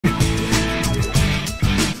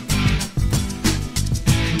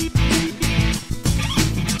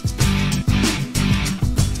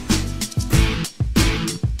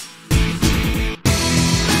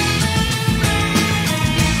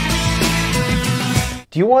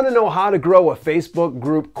Do you want to know how to grow a Facebook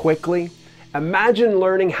group quickly? Imagine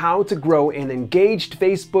learning how to grow an engaged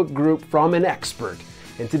Facebook group from an expert.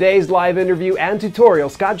 In today's live interview and tutorial,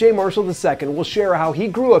 Scott J. Marshall II will share how he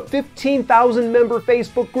grew a 15,000 member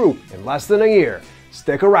Facebook group in less than a year.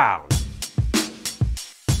 Stick around.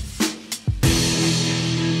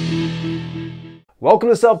 Welcome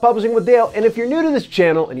to Self-Publishing with Dale, and if you're new to this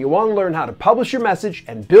channel and you want to learn how to publish your message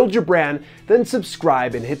and build your brand, then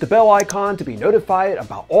subscribe and hit the bell icon to be notified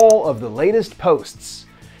about all of the latest posts.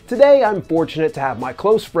 Today, I'm fortunate to have my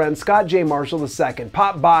close friend Scott J. Marshall II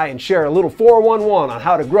pop by and share a little 411 on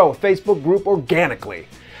how to grow a Facebook group organically.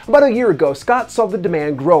 About a year ago, Scott saw the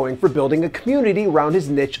demand growing for building a community around his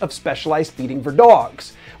niche of specialized feeding for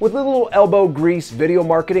dogs. With little elbow grease, video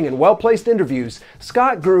marketing, and well-placed interviews,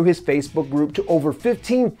 Scott grew his Facebook group to over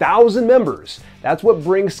 15,000 members. That's what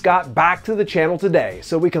brings Scott back to the channel today,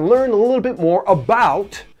 so we can learn a little bit more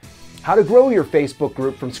about how to grow your Facebook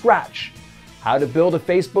group from scratch, how to build a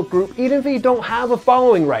Facebook group even if you don't have a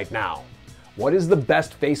following right now, what is the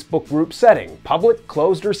best Facebook group setting, public,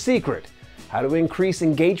 closed, or secret, how to increase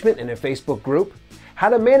engagement in a Facebook group, how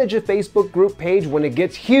to manage a Facebook group page when it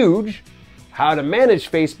gets huge, how to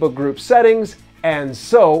manage Facebook group settings, and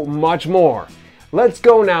so much more. Let's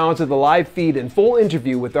go now to the live feed and full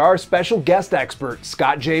interview with our special guest expert,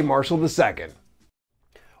 Scott J. Marshall II.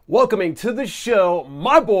 Welcoming to the show,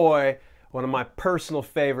 my boy, one of my personal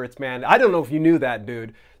favorites, man. I don't know if you knew that,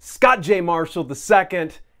 dude. Scott J. Marshall II.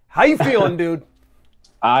 How you feeling, dude?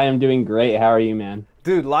 I am doing great. How are you, man?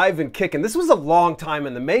 Dude, live and kicking. This was a long time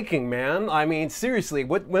in the making, man. I mean, seriously,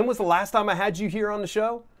 when was the last time I had you here on the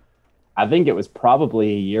show? I think it was probably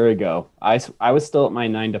a year ago. I was still at my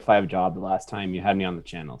 9-to-5 job the last time you had me on the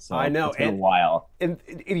channel. So I know. It's been a while. And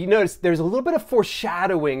you notice there's a little bit of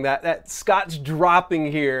foreshadowing that Scott's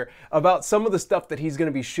dropping here about some of the stuff that he's going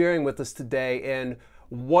to be sharing with us today and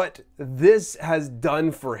what this has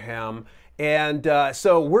done for him. And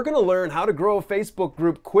so we're going to learn how to grow a Facebook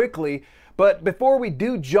group quickly. But before we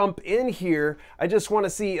do jump in here, I just want to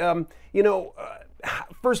see,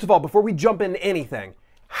 first of all, before we jump into anything,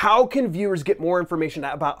 how can viewers get more information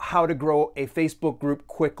about how to grow a Facebook group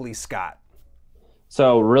quickly, Scott?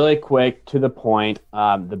 So really quick, to the point,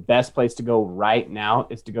 the best place to go right now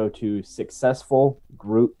is to go to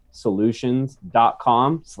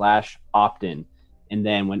successfulgroupsolutions.com/opt-in. And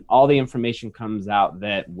then when all the information comes out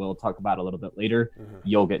that we'll talk about a little bit later,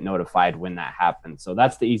 you'll get notified when that happens. So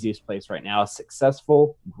that's the easiest place right now,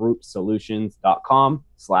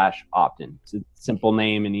 successfulgroupsolutions.com/opt-in. It's a simple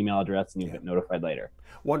name and email address, and you'll get notified later.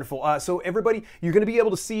 Wonderful. So everybody, you're going to be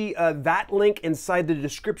able to see that link inside the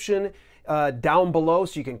description down below.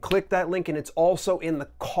 So you can click that link, and it's also in the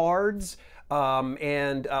cards. All you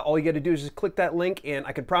got to do is just click that link, and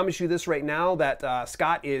I can promise you this right now that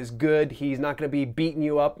Scott is good. He's not going to be beating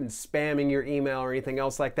you up and spamming your email or anything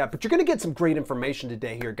else like that. But you're going to get some great information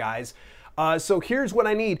today here, guys. So here's what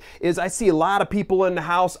I need is I see a lot of people in the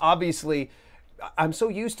house. Obviously, I'm so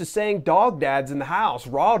used to saying dog dads in the house,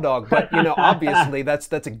 raw dog, but obviously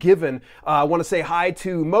that's a given. I want to say hi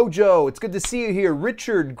to Mojo. It's good to see you here.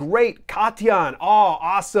 Richard, great. Katyan, oh,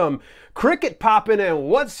 awesome. Cricket popping in.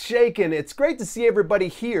 What's shaking? It's great to see everybody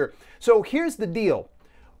here. So here's the deal.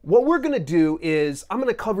 What we're going to do is I'm going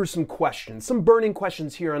to cover some questions, some burning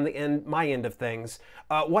questions here on the end, my end of things.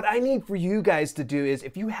 What I need for you guys to do is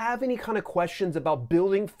if you have any kind of questions about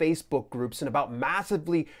building Facebook groups and about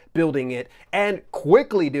massively building it and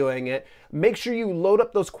quickly doing it, make sure you load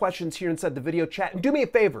up those questions here inside the video chat. And do me a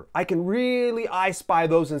favor, I can really spy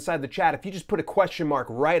those inside the chat if you just put a question mark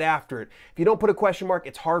right after it. If you don't put a question mark,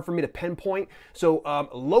 it's hard for me to pinpoint. So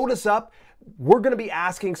load us up. We're going to be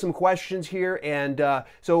asking some questions here. And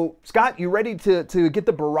so, Scott, you ready to get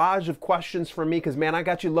the barrage of questions from me? Because, man, I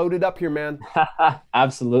got you loaded up here, man.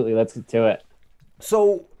 Absolutely. Let's get to it.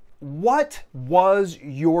 So what was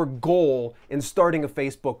your goal in starting a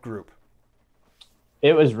Facebook group?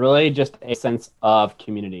 It was really just a sense of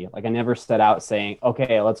community. Like I never set out saying,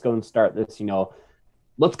 okay, let's go and start this,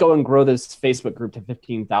 let's go and grow this Facebook group to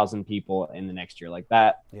 15,000 people in the next year. Like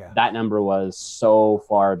that, that number was so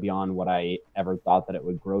far beyond what I ever thought that it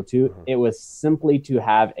would grow to. It was simply to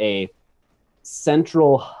have a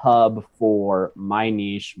central hub for my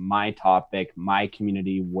niche, my topic, my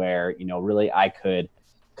community, where, really I could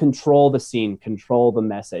control the scene, control the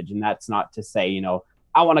message. And that's not to say,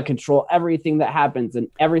 I want to control everything that happens and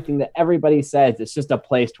everything that everybody says. It's just a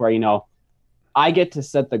place to where, I get to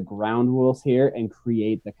set the ground rules here and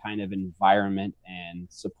create the kind of environment and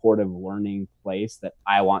supportive learning place that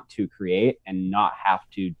I want to create and not have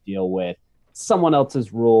to deal with someone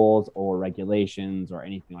else's rules or regulations or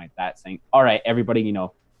anything like that saying, all right, everybody,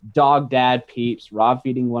 dog dad peeps, raw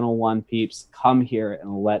feeding 101 peeps, come here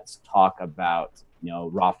and let's talk about,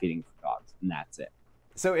 raw feeding for dogs. And that's it.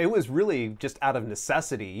 So it was really just out of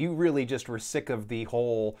necessity. You really just were sick of the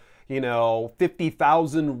whole,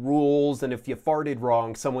 50,000 rules, and if you farted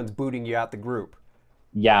wrong, someone's booting you out the group.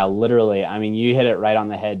 Yeah, literally. I mean, you hit it right on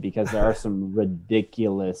the head, because there are some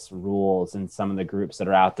ridiculous rules in some of the groups that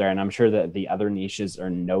are out there. And I'm sure that the other niches are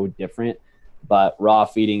no different, but raw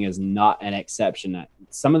feeding is not an exception.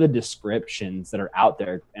 Some of the descriptions that are out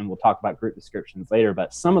there, and we'll talk about group descriptions later,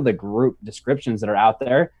 but some of the group descriptions that are out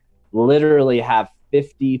there literally have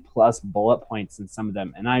 50 plus bullet points in some of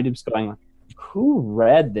them. And I'm just going, who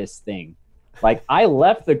read this thing? Like, I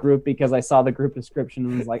left the group because I saw the group description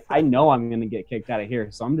and was like, I know I'm going to get kicked out of here.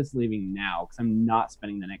 So I'm just leaving now, because I'm not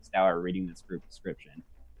spending the next hour reading this group description.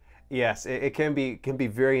 Yes, it can be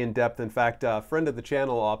very in depth. In fact, a friend of the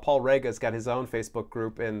channel, Paul Rega's got his own Facebook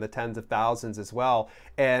group in the tens of thousands as well.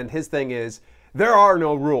 And his thing is, there are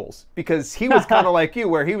no rules, because he was kind of like you,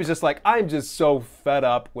 where he was just like, I'm just so fed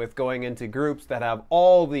up with going into groups that have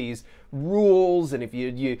all these rules, and if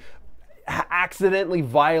you accidentally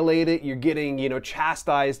violate it, you're getting,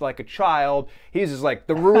 chastised like a child. He's just like,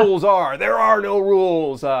 the rules there are no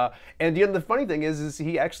rules. And the funny thing is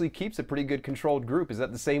he actually keeps a pretty good controlled group. Is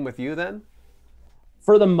that the same with you then?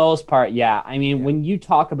 For the most part, yeah. I mean, when you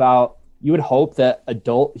talk about, you would hope that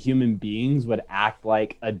adult human beings would act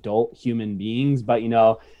like adult human beings, but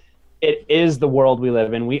it is the world we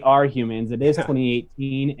live in. We are humans. It is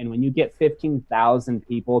 2018. And when you get 15,000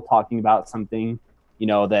 people talking about something,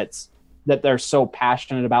 that they're so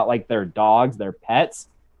passionate about, like their dogs, their pets,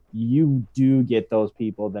 you do get those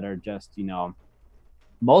people that are just,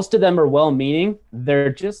 most of them are well-meaning.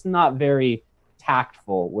 They're just not very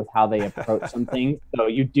tactful with how they approach some things. So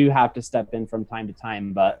you do have to step in from time to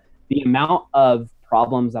time. But the amount of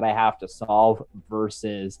problems that I have to solve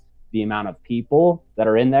versus the amount of people that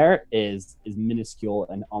are in there is minuscule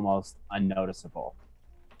and almost unnoticeable.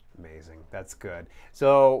 Amazing. That's good.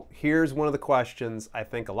 So here's one of the questions. I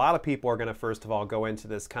think a lot of people are going to, first of all, go into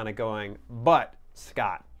this kind of going, but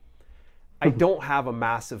Scott, I don't have a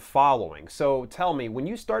massive following. So tell me, when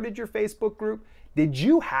you started your Facebook group, did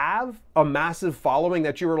you have a massive following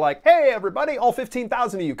that you were like, hey, everybody, all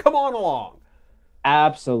 15,000 of you, come on along?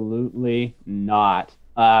 Absolutely not.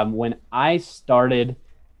 When I started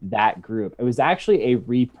that group, it was actually a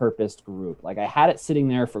repurposed group. Like, I had it sitting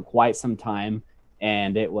there for quite some time,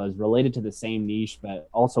 and it was related to the same niche, but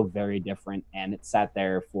also very different. And it sat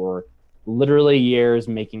there for literally years,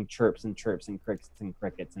 making chirps and chirps and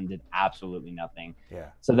crickets, and did absolutely nothing. Yeah.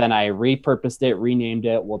 So then I repurposed it, renamed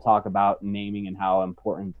it. We'll talk about naming and how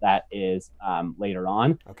important that is later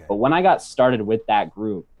on. Okay. But when I got started with that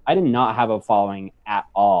group, I did not have a following at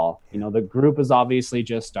all. The group was obviously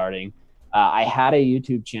just starting. I had a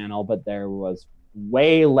YouTube channel, but there was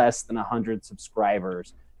way less than 100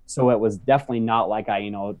 subscribers. So it was definitely not like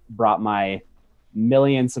I, brought my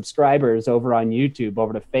million subscribers over on YouTube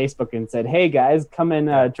over to Facebook and said, hey guys, come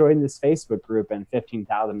and join this Facebook group. And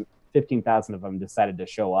 15,000 of them decided to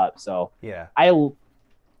show up. So yeah,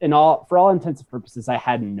 for all intents and purposes, I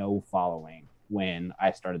had no following when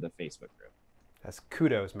I started the Facebook group. That's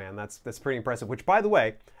kudos, man. That's pretty impressive. Which, by the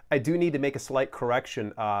way, I do need to make a slight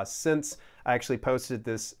correction. Since I actually posted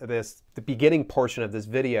the beginning portion of this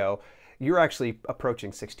video, you're actually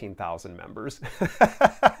approaching 16,000 members.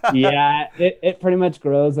 Yeah, it pretty much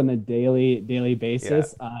grows on a daily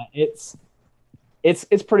basis. Yeah.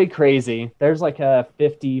 It's pretty crazy. There's like a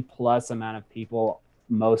 50 plus amount of people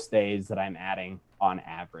most days that I'm adding on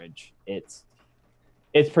average. It's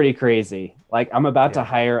pretty crazy. Like, I'm about to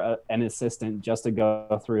hire an assistant just to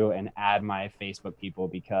go through and add my Facebook people,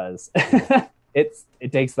 because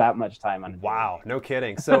it takes that much time on. Wow, no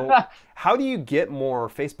kidding. So how do you get more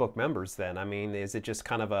Facebook members then? I mean, is it just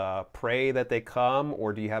kind of a pray that they come,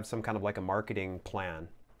 or do you have some kind of like a marketing plan?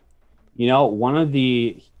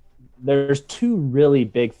 There's two really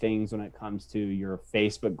big things when it comes to your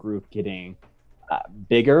Facebook group getting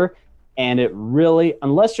bigger. And it really,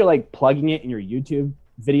 unless you're like plugging it in your YouTube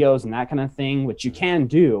videos and that kind of thing, which you can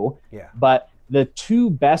do, but the two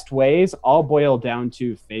best ways all boil down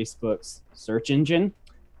to Facebook's search engine.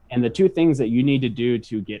 And the two things that you need to do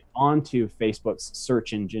to get onto Facebook's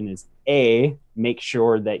search engine is A, make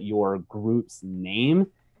sure that your group's name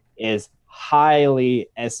is highly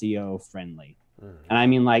SEO friendly. And I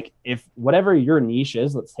mean, like, if whatever your niche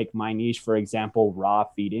is, let's take my niche, for example, raw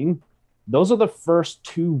feeding, those are the first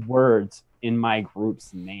two words in my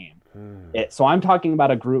group's name. So I'm talking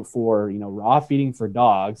about a group for, raw feeding for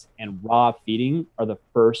dogs, and raw feeding are the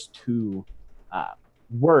first two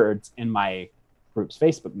words in my group's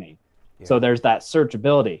Facebook name. So there's that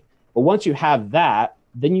searchability. But once you have that,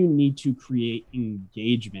 then you need to create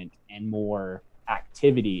engagement and more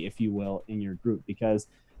activity, if you will, in your group, because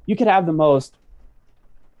you could have the most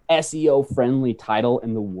SEO friendly title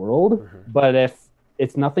in the world, but if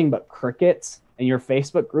it's nothing but crickets in your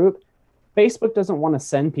Facebook group, Facebook doesn't want to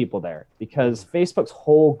send people there, because Facebook's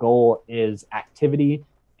whole goal is activity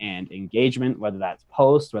and engagement, whether that's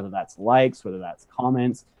posts, whether that's likes, whether that's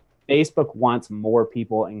comments. Facebook wants more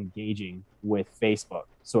people engaging with Facebook.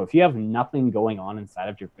 So if you have nothing going on inside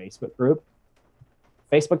of your Facebook group,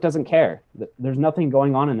 Facebook doesn't care. There's nothing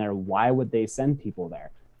going on in there. Why would they send people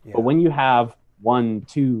there? Yeah. But when you have 1,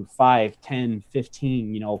 2, 5, 10,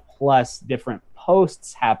 15, plus different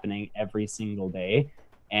posts happening every single day,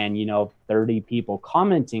 and 30 people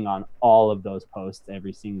commenting on all of those posts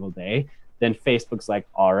every single day, then Facebook's like,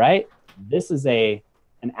 all right, this is an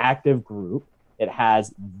active group. It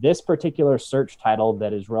has this particular search title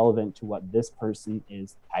that is relevant to what this person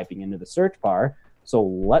is typing into the search bar. So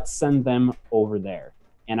let's send them over there.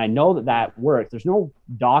 And I know that works. There's no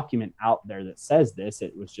document out there that says this.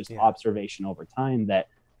 It was just observation over time that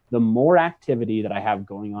the more activity that I have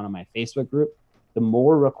going on in my Facebook group, the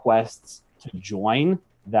more requests to join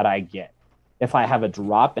that I get. If I have a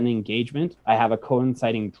drop in engagement, I have a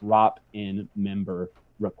coinciding drop in member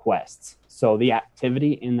requests. So the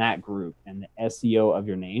activity in that group and the SEO of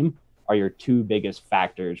your name are your two biggest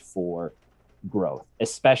factors for growth,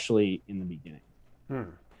 especially in the beginning.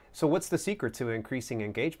 So what's the secret to increasing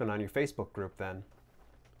engagement on your Facebook group then?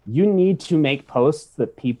 You need to make posts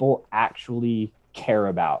that people actually care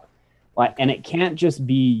about. And it can't just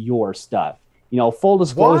be your stuff. Full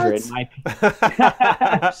disclosure,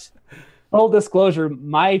 full disclosure,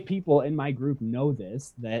 my people in my group know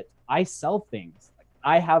this, that I sell things.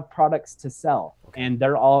 I have products to sell, and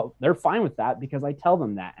they're fine with that because I tell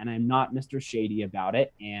them that, and I'm not Mr. Shady about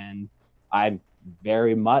it. And I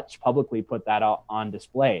very much publicly put that out on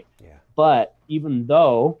display. But even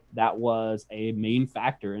though that was a main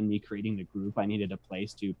factor in me creating the group, I needed a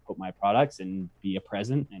place to put my products and be a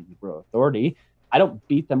present and grow authority. I don't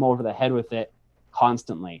beat them over the head with it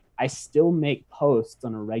constantly. I still make posts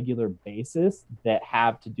on a regular basis that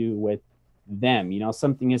have to do with them.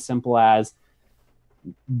 Something as simple as,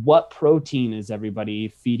 what protein is everybody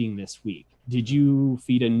feeding this week? Did you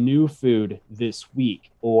feed a new food this week?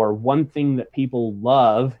 Or one thing that people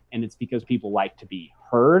love, and it's because people like to be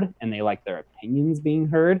heard and they like their opinions being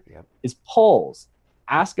heard, is polls.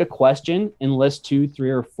 Ask a question and list 2, 3,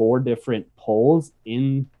 or 4 different polls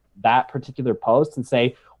in that particular post and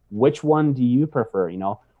say, which one do you prefer?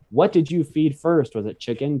 What did you feed first? Was it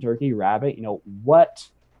chicken, turkey, rabbit?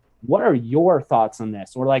 What are your thoughts on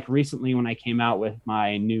this? Or like recently when I came out with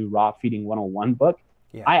my new Raw Feeding 101 book,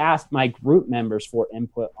 I asked my group members for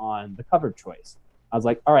input on the cover choice. I was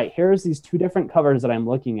like, all right, here's these 2 different covers that I'm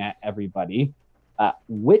looking at, everybody.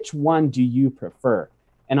 Which one do you prefer?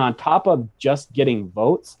 And on top of just getting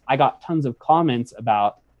votes, I got tons of comments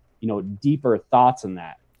about, deeper thoughts on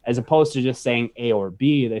that. As opposed to just saying A or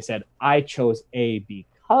B, they said, I chose A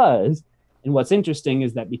because, and what's interesting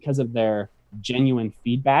is that because of their genuine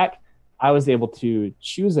feedback, I was able to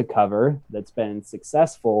choose a cover that's been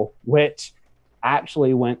successful, which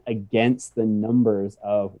actually went against the numbers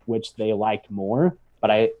of which they liked more.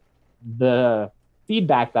 But the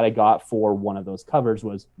feedback that I got for one of those covers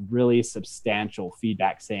was really substantial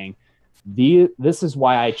feedback saying, this is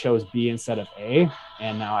why I chose B instead of A.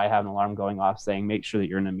 And now I have an alarm going off saying, make sure that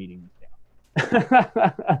you're in a meeting with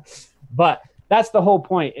them. But that's the whole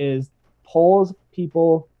point, is polls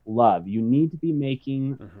people love. You need to be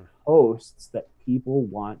making posts that people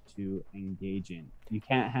want to engage in. You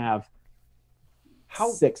can't have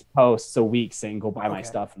 6 posts a week saying, go buy my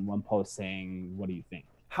stuff, and 1 post saying, what do you think?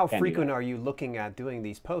 How frequent are you looking at doing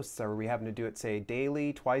these posts? Are we having to do it, say,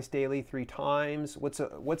 daily, twice daily, 3 times?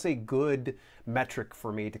 What's a good metric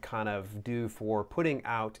for me to kind of do for putting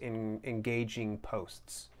out engaging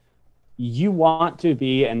posts? You want to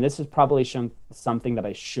be, and this is probably something that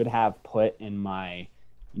I should have put in my,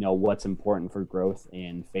 what's important for growth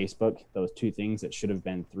in Facebook, those 2 things that should have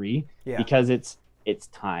been 3, because it's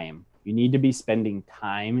time. You need to be spending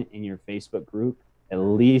time in your Facebook group, at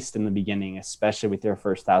least in the beginning, especially with your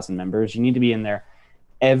first 1,000 members. You need to be in there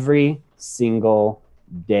every single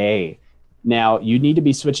day. Now, you need to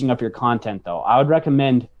be switching up your content, though. I would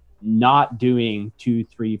recommend not doing 2,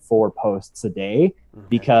 3, 4 posts a day,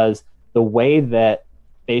 because the way that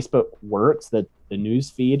Facebook works, the news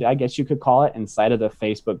feed, I guess you could call it, inside of the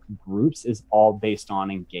Facebook groups is all based on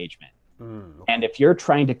engagement. And if you're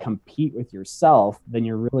trying to compete with yourself, then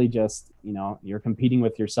you're really just, you're competing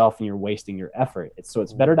with yourself and you're wasting your effort. So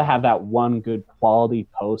it's better to have that one good quality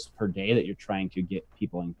post per day that you're trying to get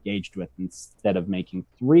people engaged with, instead of making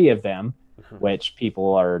 3 of them, which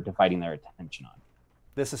people are dividing their attention on.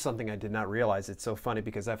 This is something I did not realize. It's so funny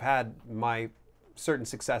because I've had my certain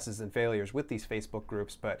successes and failures with these Facebook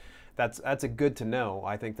groups, but that's a good to know.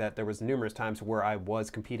 I think that there was numerous times where I was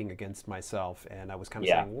competing against myself, and I was kind of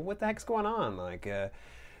saying, well, what the heck's going on? Like,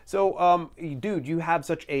 dude, you have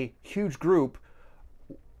such a huge group.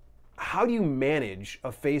 How do you manage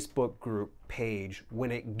a Facebook group page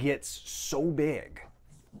when it gets so big?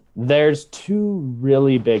 There's 2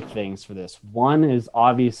 really big things for this. One is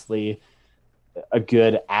obviously a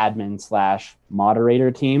good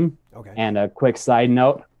admin/moderator team. Okay. And a quick side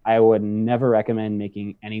note, I would never recommend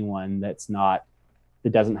making anyone that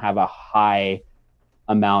doesn't have a high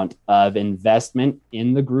amount of investment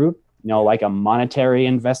in the group, like a monetary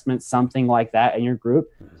investment, something like that in your group,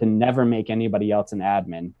 to never make anybody else an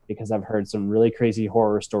admin, because I've heard some really crazy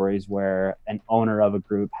horror stories where an owner of a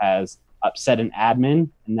group has upset an admin,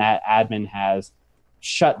 and that admin has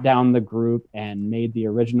shut down the group and made the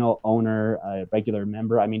original owner a regular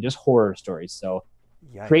member. I mean, just horror stories. So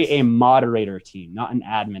yikes. Create a moderator team, not an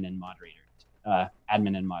admin and moderator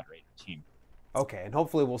team. Okay, and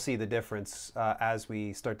hopefully we'll see the difference as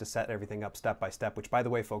we start to set everything up step by step, which, by the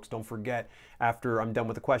way, folks, don't forget, after I'm done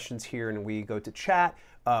with the questions here and we go to chat,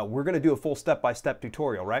 we're going to do a full step-by-step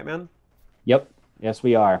tutorial, right, man? Yep. Yes,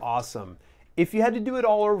 we are. Awesome. If you had to do it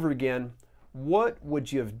all over again, what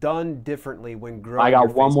would you have done differently when growing? I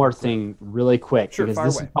got one more thing really quick, sure, because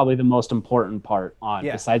this is probably the most important part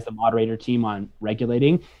besides the moderator team on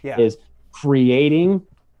regulating, is creating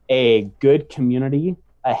a good community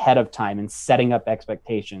ahead of time and setting up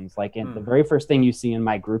expectations. Like the very first thing you see in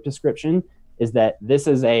my group description is that this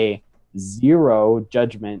is a 0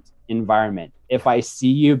 judgment environment. If I see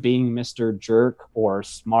you being Mr. Jerk or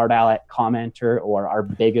smart aleck commenter, or our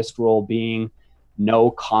biggest rule being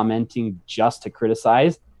no commenting just to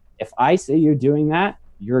criticize, if I see you doing that,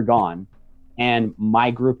 you're gone. And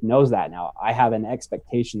my group knows that now. I have an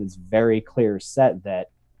expectation that's very clear set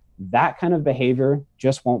that kind of behavior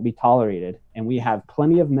just won't be tolerated. And we have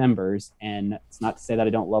plenty of members, and it's not to say that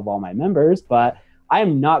I don't love all my members, but I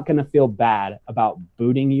am not going to feel bad about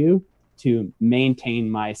booting you to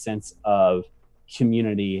maintain my sense of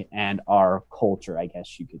community and our culture, I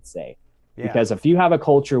guess you could say. Yeah. Because if you have a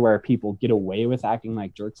culture where people get away with acting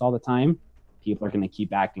like jerks all the time, people are going to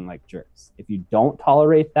keep acting like jerks. If you don't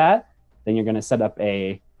tolerate that, then you're going to set up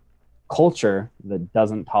a culture that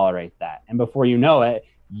doesn't tolerate that. And before you know it,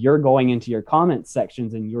 you're going into your comment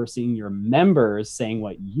sections and you're seeing your members saying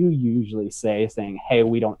what you usually say, saying, hey,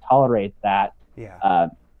 we don't tolerate that. Yeah.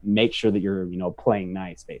 Make sure that you're, playing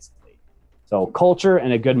nice, basically. So culture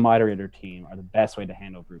and a good moderator team are the best way to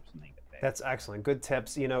handle groups when they get big. That's excellent. Good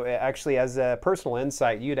tips. Actually, as a personal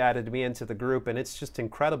insight, you'd added me into the group, and it's just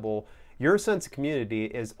incredible. Your sense of community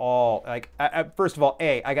is all, like, first of all,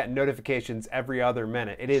 I got notifications every other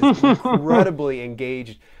minute. It is incredibly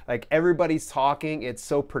engaged. Like, everybody's talking. It's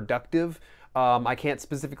so productive. I can't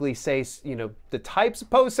specifically say, the types of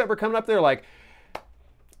posts that were coming up there, like,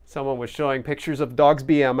 someone was showing pictures of dogs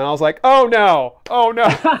BM, and I was like, oh no.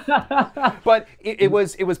 But it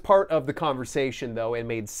was part of the conversation, though. It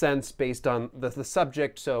made sense based on the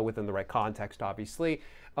subject, so within the right context, obviously.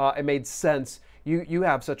 It made sense. You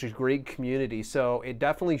have such a great community, so it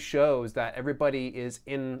definitely shows that everybody is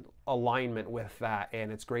in alignment with that,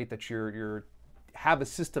 and it's great that you're have a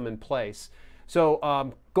system in place.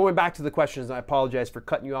 So going back to the questions, and I apologize for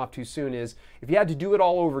cutting you off too soon, is if you had to do it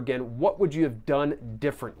all over again, what would you have done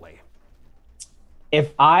differently?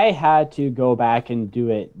 If I had to go back and do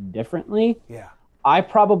it differently, I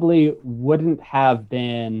probably wouldn't have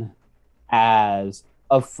been as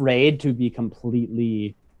afraid to be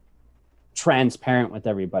completely transparent with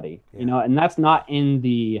everybody, and that's not in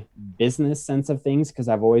the business sense of things, because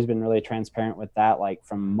I've always been really transparent with that. Like,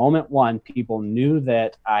 from moment one, people knew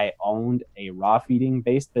that I owned a raw feeding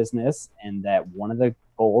based business, and that one of the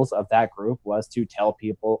goals of that group was to tell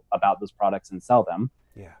people about those products and sell them.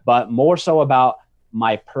 But more so about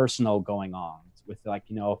my personal going on with, like,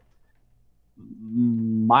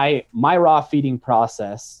 my raw feeding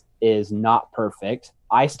process is not perfect.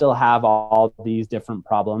 I still have all these different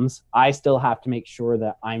problems. I still have to make sure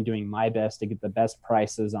that I'm doing my best to get the best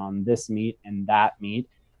prices on this meat and that meat.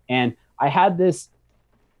 And I had this,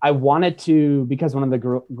 I wanted to, because one of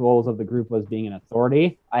the goals of the group was being an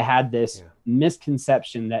authority, I had this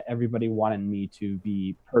misconception that everybody wanted me to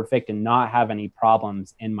be perfect and not have any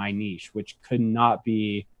problems in my niche, which could not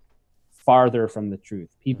be farther from the truth.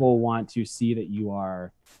 People want to see that you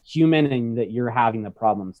are human and that you're having the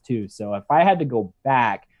problems too. So if I had to go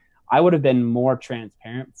back, I would have been more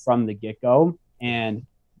transparent from the get-go and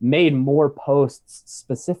made more posts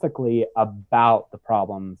specifically about the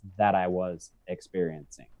problems that I was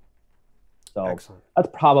experiencing. So Excellent. That's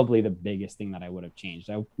probably the biggest thing that I would have changed.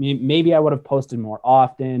 Maybe I would have posted more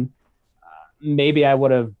often. Maybe I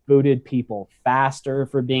would have booted people faster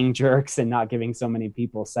for being jerks and not giving so many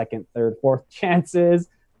people second, third, fourth chances.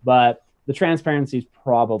 But the transparency is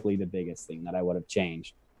probably the biggest thing that I would have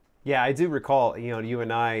changed. Yeah, I do recall, you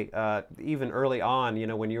and I, even early on,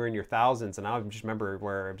 when you were in your thousands, and I just remember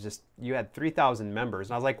where it was just, you had 3,000 members,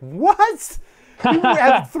 and I was like, what? You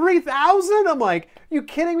have 3,000? I'm like, you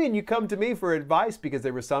kidding me? And you come to me for advice because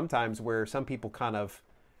there were some times where some people kind of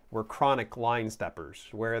were chronic line steppers,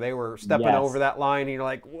 where they were stepping over that line, and you're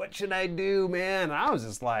like, what should I do, man? And I was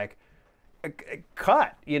just like,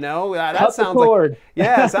 cut, that sounds like,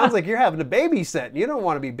 yeah, it sounds like you're having to babysit. You don't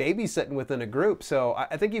want to be babysitting within a group. So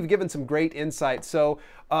I think you've given some great insight. So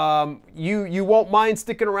you won't mind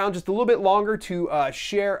sticking around just a little bit longer to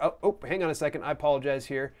share. Oh, hang on a second. I apologize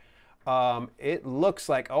here. It looks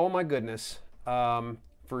like, oh my goodness,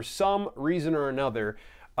 for some reason or another,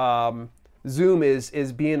 Zoom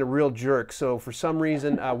is being a real jerk. So for some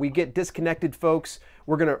reason, we get disconnected, folks.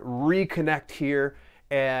 We're going to reconnect here.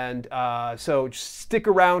 And so just stick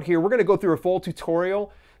around here. We're going to go through a full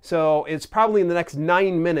tutorial. So it's probably in the next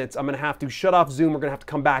 9 minutes, I'm going to have to shut off Zoom. We're going to have to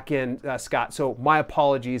come back in, Scott. So my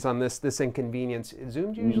apologies on this inconvenience.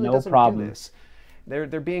 Zoom usually doesn't do this.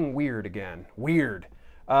 They're being weird again. Weird.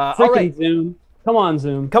 All right. Zoom. Come on,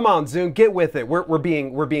 Zoom. Come on, Zoom. Get with it. We're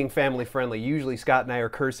being family friendly. Usually Scott and I are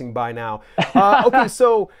cursing by now. Okay,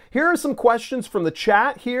 so here are some questions from the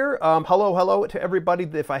chat here. Hello to everybody.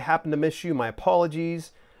 If I happen to miss you, my apologies.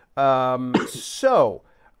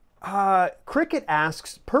 Cricket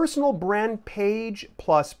asks, personal brand page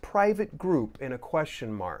plus private group in a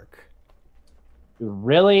question mark.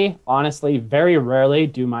 Really, honestly, very rarely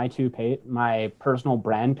do my personal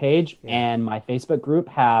brand page and my Facebook group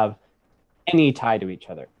have any tie to each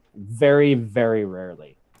other. Very, very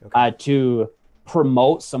rarely. Okay. To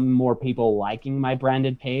promote some more people liking my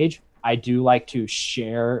branded page, I do like to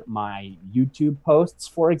share my YouTube posts,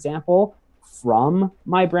 for example, from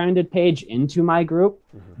my branded page into my group.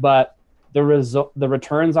 Mm-hmm. But the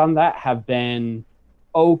returns on that have been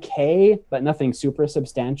okay, but nothing super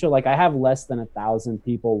substantial. Like I have less than 1,000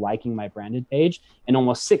 people liking my branded page and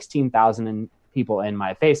almost 16,000 people in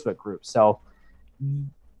my Facebook group. So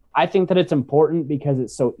I think that it's important because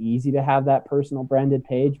it's so easy to have that personal branded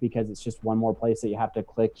page because it's just one more place that you have to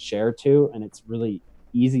click share to, and it's really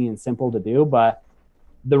easy and simple to do. But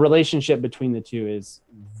the relationship between the two is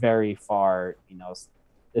very far,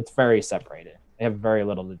 it's very separated. They have very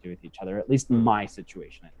little to do with each other. At least in my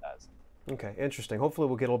situation, it does. Okay, interesting. Hopefully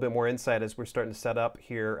we'll get a little bit more insight as we're starting to set up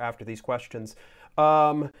here after these questions.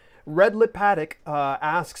 Red Lip Paddock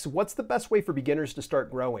asks, what's the best way for beginners to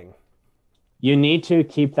start growing? You need to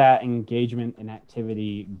keep that engagement and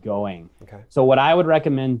activity going. Okay. So what I would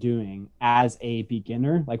recommend doing as a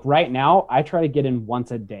beginner, like right now, I try to get in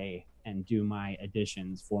once a day and do my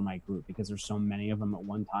additions for my group because there's so many of them at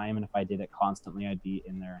one time. And if I did it constantly, I'd be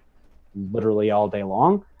in there literally all day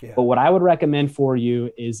long. Yeah. But what I would recommend for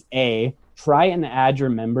you is try and add your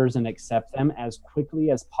members and accept them as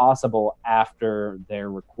quickly as possible after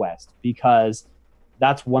their request, because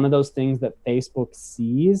that's one of those things that Facebook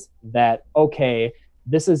sees that, okay,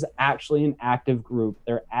 this is actually an active group.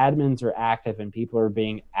 Their admins are active and people are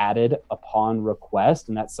being added upon request.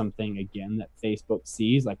 And that's something, again, that Facebook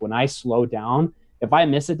sees. Like when I slow down, if I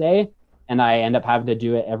miss a day and I end up having to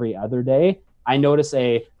do it every other day, I notice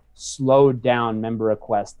a slowed down member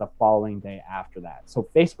request the following day after that. So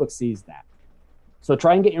Facebook sees that. So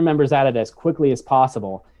try and get your members added as quickly as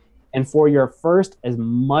possible. And for your first, as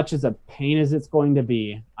much as a pain as it's going to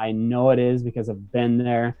be, I know it is because I've been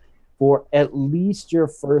there, for at least your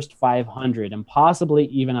first 500 and possibly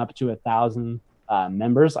even up to 1,000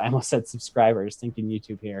 members. I almost said subscribers, thinking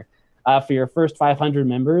YouTube here. For your first 500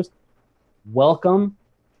 members, welcome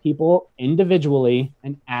people individually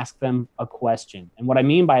and ask them a question. And what I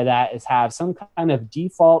mean by that is have some kind of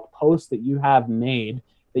default post that you have made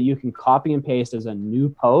that you can copy and paste as a new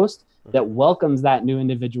post that welcomes that new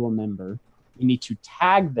individual member. You need to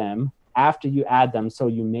tag them after you add them so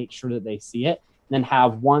you make sure that they see it, and then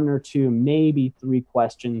have 1 or 2, maybe 3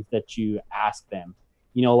 questions that you ask them.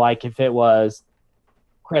 Like if it was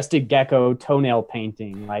crested gecko toenail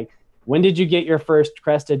painting, like, when did you get your first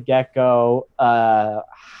crested gecko?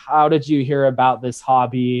 How did you hear about this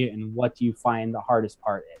hobby? And what do you find the hardest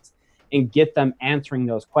part is? and get them answering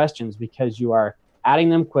those questions, because you are adding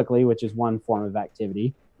them quickly, which is one form of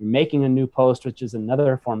activity. You're making a new post, which is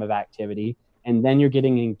another form of activity. And then you're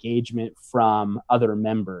getting engagement from other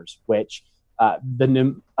members, which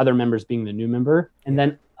other members being the new member. And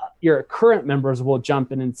then your current members will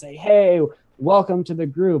jump in and say, hey, welcome to the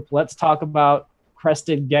group. Let's talk about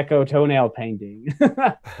crested gecko toenail painting.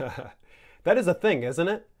 That is a thing, isn't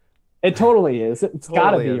it? It totally is. It's Totally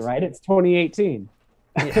got to be, is. right? It's 2018.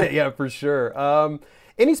 Yeah, for sure.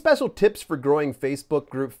 Any special tips for growing Facebook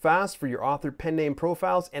group fast for your author pen name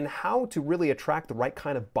profiles, and how to really attract the right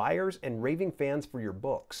kind of buyers and raving fans for your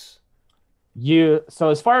books? So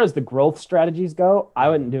as far as the growth strategies go, I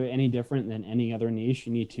wouldn't do it any different than any other niche.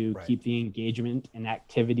 You need to keep the engagement and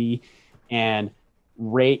activity and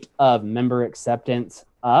rate of member acceptance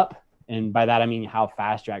up. And by that, I mean how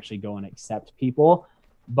fast you actually go and accept people.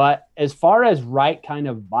 But as far as right kind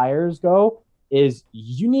of buyers go, is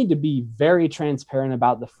you need to be very transparent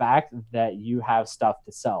about the fact that you have stuff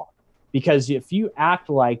to sell. Because if you act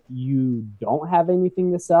like you don't have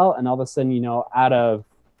anything to sell, and all of a sudden, off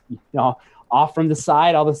from the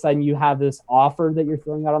side, all of a sudden you have this offer that you're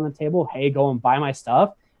throwing out on the table, hey, go and buy my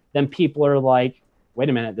stuff, then people are like, wait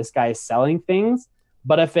a minute, this guy is selling things.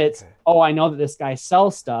 But if it's, I know that this guy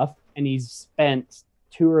sells stuff and he's spent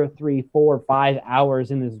 2 or 3, 4, 5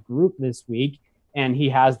 hours in this group this week, and he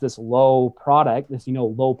has this low product as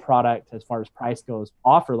far as price goes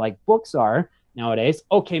offer, like books are nowadays.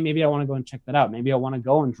 Okay, maybe I want to go and check that out. Maybe I want to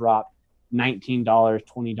go and drop $19,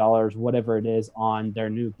 $20, whatever it is on their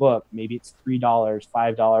new book. Maybe it's $3,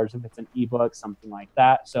 $5 if it's an ebook, something like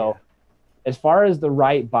that. So as far as the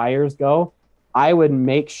right buyers go, I would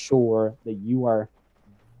make sure that you are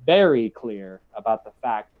very clear about the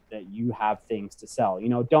fact that you have things to sell.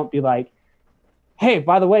 Don't be like, hey,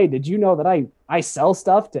 by the way, did you know that I sell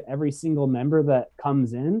stuff to every single member that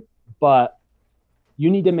comes in? But you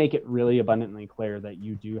need to make it really abundantly clear that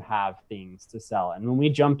you do have things to sell. And when we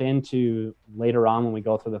jump into later on, when we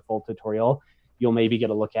go through the full tutorial, you'll maybe get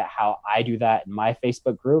a look at how I do that in my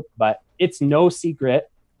Facebook group. But it's no secret.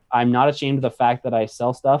 I'm not ashamed of the fact that I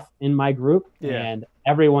sell stuff in my group. And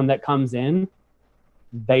everyone that comes in,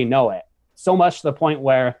 they know it. So much to the point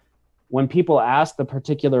where when people ask the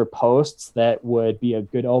particular posts that would be a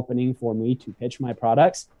good opening for me to pitch my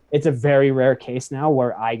products, it's a very rare case now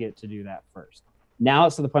where I get to do that first. Now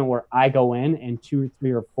it's to the point where I go in and 2 or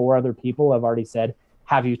 3 or 4 other people have already said,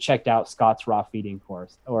 have you checked out Scott's raw feeding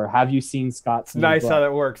course? Or have you seen Scott's new Nice book? how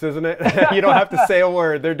that works, isn't it? You don't have to say a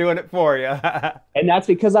word. They're doing it for you. And that's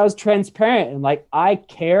because I was transparent and like, I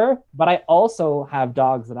care, but I also have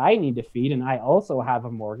dogs that I need to feed, and I also have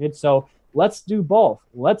a mortgage. So let's do both.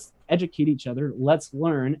 Let's educate each other. Let's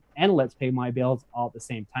learn, and let's pay my bills all at the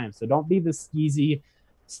same time. So don't be the skeezy,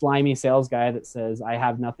 slimy sales guy that says I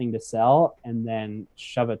have nothing to sell and then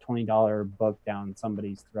shove a $20 book down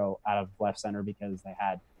somebody's throat out of left center because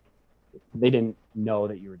they didn't know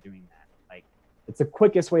that you were doing that. Like, it's the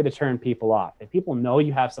quickest way to turn people off. If people know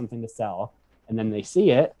you have something to sell and then they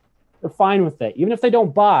see it, they're fine with it. Even if they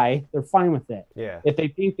don't buy, they're fine with it. Yeah. If they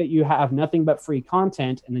think that you have nothing but free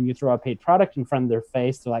content and then you throw a paid product in front of their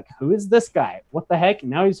face, they're like, who is this guy? What the heck?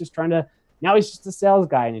 Now he's just a sales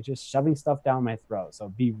guy and he's just shoving stuff down my throat. So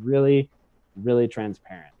be really, really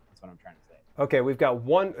transparent. That's what I'm trying to say. Okay, we've got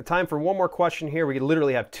time for one more question here. We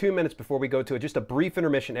literally have 2 minutes before we go to it. Just a brief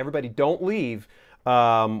intermission. Everybody don't leave.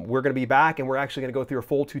 We're going to be back, and we're actually going to go through a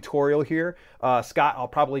full tutorial here.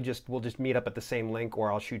 Scott, we'll just meet up at the same link,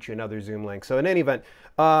 or I'll shoot you another Zoom link. So in any event,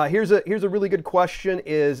 here's a really good question.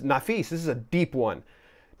 Is Nafis, this is a deep one.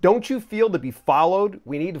 Don't you feel to be followed,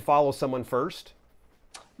 we need to follow someone first?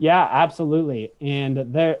 Yeah, absolutely. And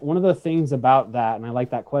one of the things about that, and I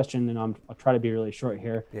like that question, and I'll try to be really short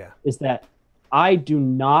here, is that I do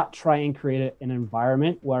not try and create an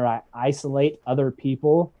environment where I isolate other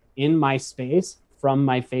people in my space from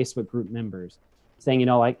my Facebook group members, saying,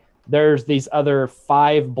 there's these other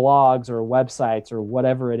 5 blogs or websites or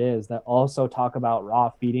whatever it is that also talk about raw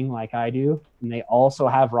feeding like I do, and they also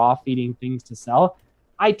have raw feeding things to sell.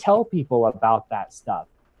 I tell people about that stuff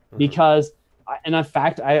because, and in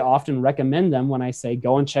fact, I often recommend them when I say,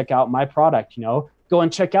 go and check out my product, go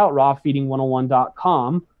and check out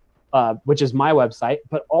rawfeeding101.com. Which is my website,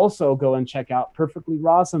 but also go and check out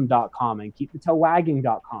perfectlyrawsome.com and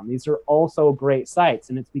keepthetailwagging.com. These are also great sites.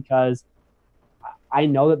 And it's because I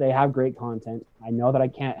know that they have great content. I know that I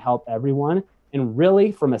can't help everyone. And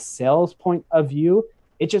really, from a sales point of view,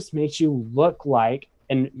 it just makes you look like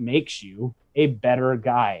and makes you a better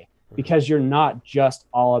guy because you're not just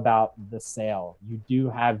all about the sale. You do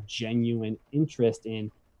have genuine interest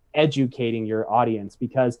in educating your audience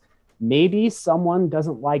because Maybe someone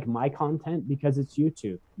doesn't like my content because it's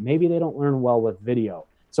YouTube. Maybe they don't learn well with video.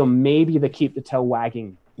 So maybe the Keep the Tail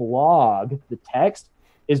Wagging blog, the text,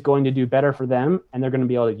 is going to do better for them, and they're going to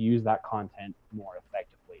be able to use that content more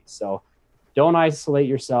effectively. So don't isolate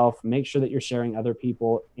yourself. Make sure that you're sharing other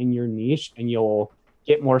people in your niche, and you'll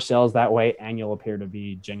get more sales that way, and you'll appear to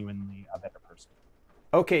be genuinely a better person.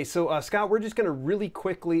 Okay, so Scott, we're just going to really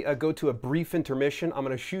quickly go to a brief intermission. I'm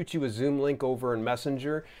going to shoot you a Zoom link over in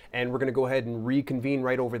Messenger, and we're going to go ahead and reconvene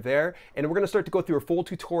right over there. And we're going to start to go through a full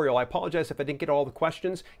tutorial. I apologize if I didn't get all the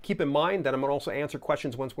questions. Keep in mind that I'm going to also answer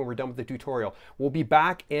questions once when we're done with the tutorial. We'll be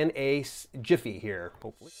back in a jiffy here,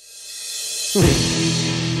 hopefully.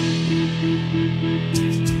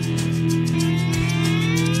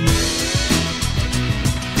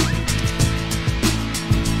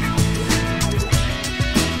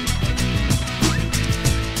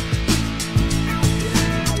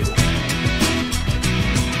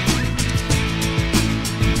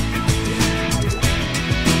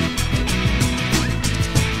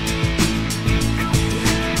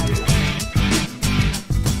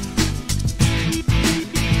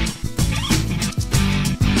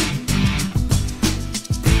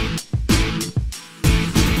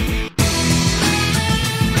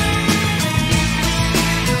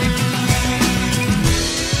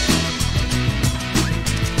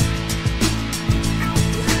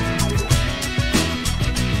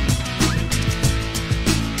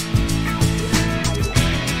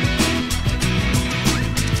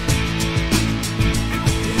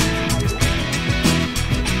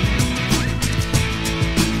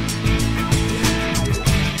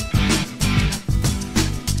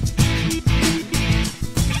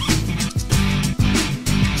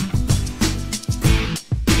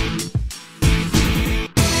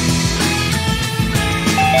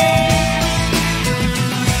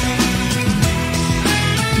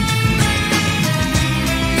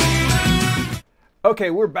 Okay,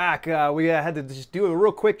 we're back. We had to just do a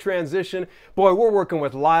real quick transition. Boy, we're working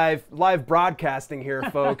with live broadcasting here,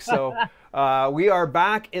 folks. So we are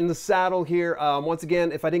back in the saddle here. Once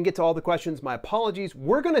again, if I didn't get to all the questions, my apologies.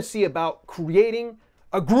 We're going to see about creating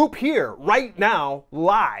a group here right now,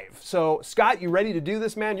 live. So Scott, you ready to do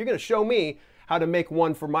this, man? You're going to show me how to make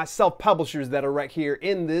one for my self-publishers that are right here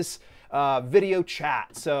in this video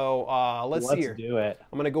chat. So let's see here. Let's do it.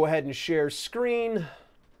 I'm going to go ahead and share screen.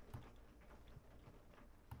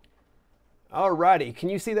 Alrighty, can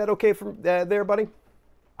you see that okay from there, buddy?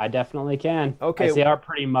 I definitely can. Okay. I see our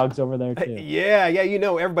pretty mugs over there too. Yeah, you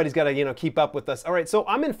know, everybody's got to, keep up with us. All right, so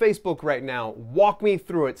I'm in Facebook right now. Walk me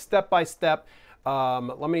through it step by step.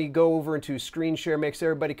 Let me go over into screen share, make sure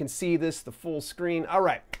everybody can see this, the full screen. All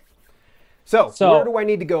right. So where do I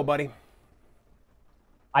need to go, buddy?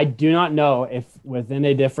 I do not know if within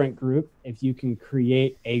a different group, if you can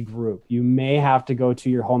create a group. You may have to go to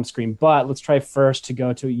your home screen, but let's try first to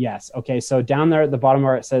go to, yes. Okay, so down there at the bottom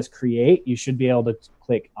where it says create, you should be able to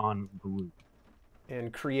click on group.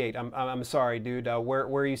 And create, I'm sorry, dude. Where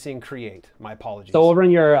are you seeing create? My apologies. So over in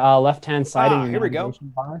your left-hand side in your here we go.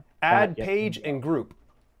 Bar, add page and group.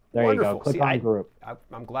 There Wonderful. you go, click on group.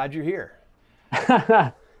 I'm glad you're here.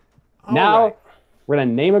 Now right. we're gonna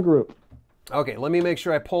name a group. Okay, let me make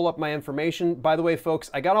sure I pull up my information. By the way, folks,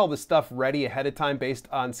 I got all this stuff ready ahead of time based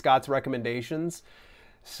on Scott's recommendations.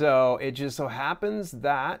 So it just so happens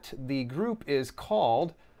that the group is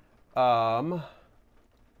called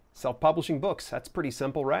Self-Publishing Books. That's pretty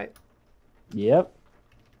simple, right? Yep.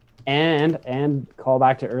 And call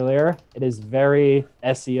back to earlier, it is very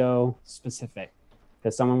SEO specific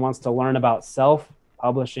because someone wants to learn about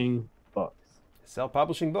self-publishing books.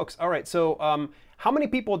 Self-publishing books. All right, so how many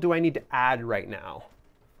people do I need to add right now?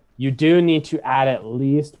 You do need to add at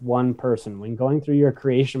least one person. When going through your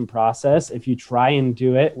creation process, if you try and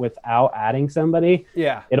do it without adding somebody,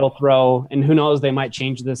 it'll throw, and who knows, they might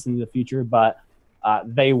change this in the future, but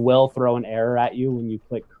they will throw an error at you when you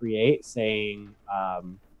click create saying,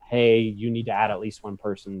 hey, you need to add at least one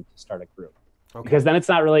person to start a group. Okay. Because then it's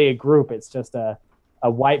not really a group, it's just a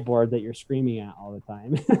whiteboard that you're screaming at all the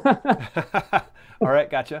time. All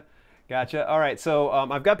right, gotcha. All right, so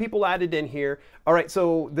I've got people added in here. All right,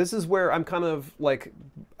 so this is where I'm kind of like,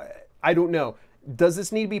 I don't know. Does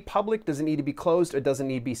this need to be public? Does it need to be closed? Or does it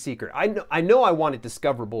need to be secret? I know I want it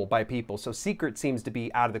discoverable by people, so secret seems to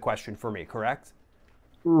be out of the question for me, correct?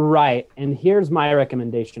 Right, and here's my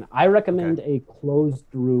recommendation. I recommend a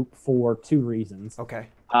closed group for 2 reasons. Okay.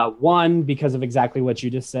 One, because of exactly what you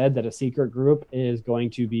just said, that a secret group is going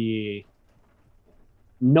to be,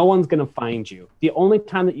 no one's going to find you. The only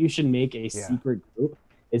time that you should make a secret group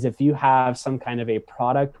is if you have some kind of a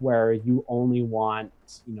product where you only want,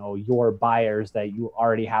 your buyers that you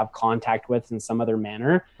already have contact with in some other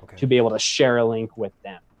manner to be able to share a link with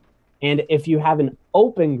them. And if you have an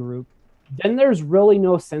open group, then there's really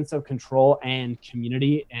no sense of control and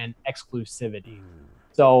community and exclusivity.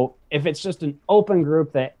 So if it's just an open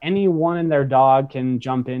group that anyone and their dog can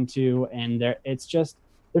jump into, and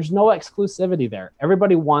there's no exclusivity there.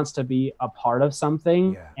 Everybody wants to be a part of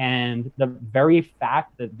something. And the very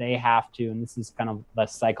fact that they have to, and this is kind of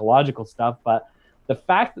less psychological stuff, but the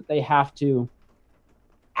fact that they have to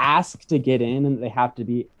ask to get in and they have to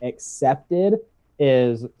be accepted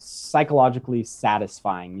is psychologically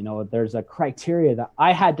satisfying. There's a criteria that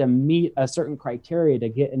I had to meet a certain criteria to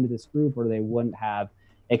get into this group, or they wouldn't have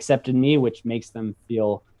accepted me, which makes them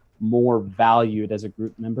feel more valued as a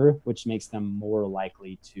group member, which makes them more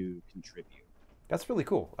likely to contribute. That's really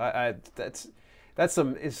cool. That's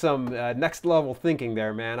some next level thinking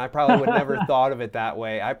there, man. I probably would never thought of it that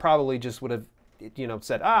way. I probably just would have,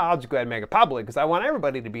 said, I'll just go ahead and make it public because I want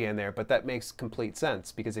everybody to be in there. But that makes complete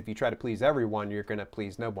sense, because if you try to please everyone, you're going to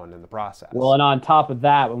please no one in the process. Well, and on top of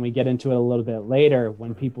that, when we get into it a little bit later,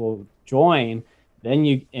 when people join,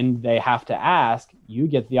 then they have to ask, you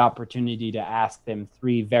get the opportunity to ask them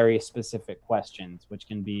 3 very specific questions, which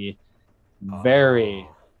can be very,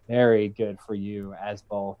 very good for you as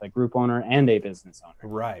both a group owner and a business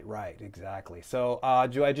owner. Right, exactly. So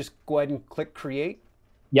do I just go ahead and click create?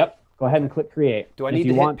 Yep, go ahead and click create. Do I need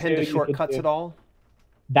to hit pin to shortcuts at all?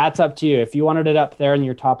 That's up to you. If you wanted it up there in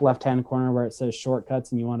your top left-hand corner where it says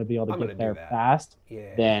shortcuts and you want to be able to get there fast,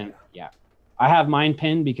 then yeah. I have mine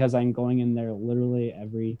pinned because I'm going in there literally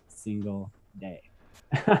every single day.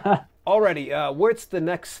 Alrighty, what's the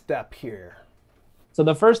next step here? So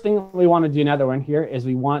the first thing we want to do now that we're in here is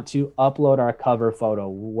we want to upload our cover photo,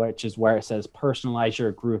 which is where it says personalize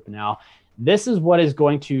your group. Now, this is what is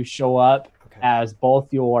going to show up as both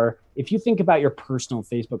if you think about your personal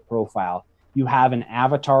Facebook profile, you have an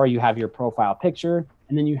avatar, you have your profile picture,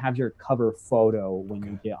 and then you have your cover photo when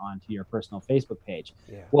you get onto your personal Facebook page.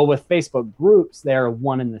 Well, with Facebook groups, they're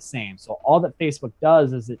one and the same. So all that Facebook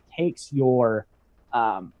does is it takes your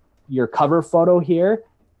cover photo here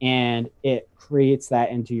and it creates that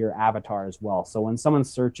into your avatar as well. So when someone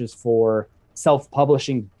searches for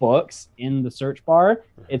self-publishing books in the search bar,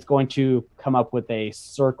 it's going to come up with a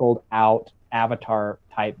circled out avatar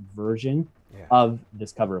type version of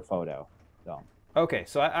this cover photo. Okay,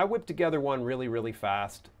 so I whipped together one really, really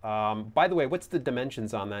fast. By the way, what's the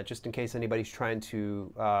dimensions on that, just in case anybody's trying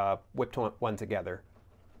to whip one together?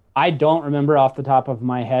 I don't remember off the top of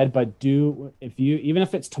my head, but even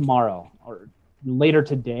if it's tomorrow or later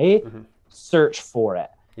today, search for it.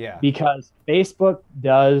 Because Facebook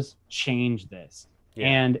does change this.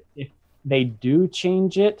 And if they do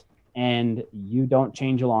change it and you don't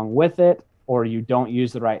change along with it, or you don't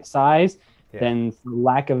use the right size, then for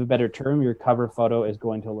lack of a better term, your cover photo is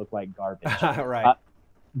going to look like garbage.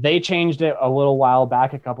 They changed it a little while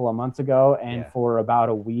back, a couple of months ago, and for about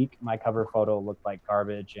a week, my cover photo looked like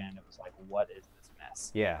garbage, and it was like, what is this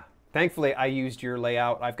mess? Thankfully, I used your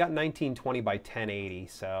layout. I've got 1920 by 1080,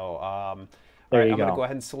 so I'm going to go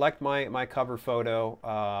ahead and select my cover photo.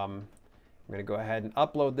 I'm going to go ahead and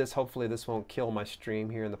upload this. Hopefully, this won't kill my stream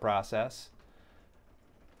here in the process.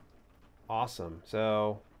 Awesome.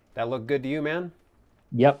 So that look good to you, man?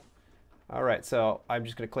 Yep. All right, so I'm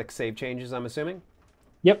just going to click Save Changes, I'm assuming?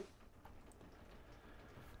 Yep.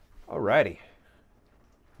 All righty.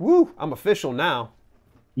 Woo, I'm official now.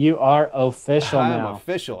 You are official now. I'm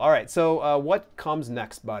official. All right, so what comes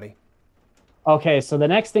next, buddy? Okay, so the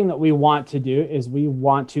next thing that we want to do is we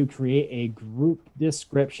want to create a group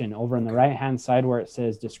description over on the right-hand side where it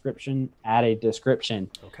says description, add a description.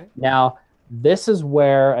 Okay. Now, this is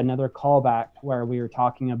where another callback where we were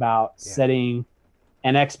talking about setting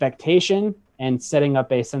an expectation and setting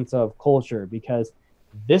up a sense of culture, because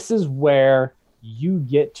this is where you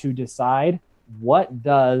get to decide what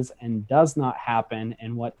does and does not happen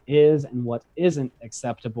and what is and what isn't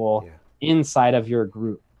acceptable inside of your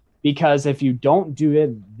group. Because if you don't do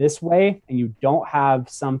it this way and you don't have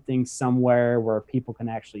something somewhere where people can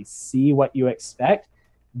actually see what you expect,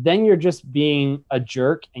 then you're just being a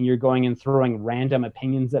jerk and you're going and throwing random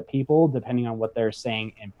opinions at people depending on what they're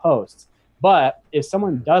saying in posts. But if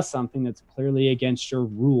someone does something that's clearly against your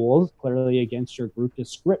rules, clearly against your group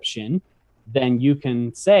description, then you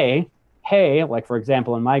can say, hey, like for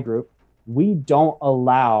example, in my group, we don't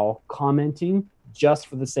allow commenting just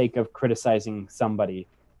for the sake of criticizing somebody.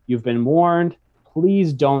 You've been warned,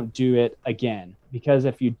 please don't do it again. Because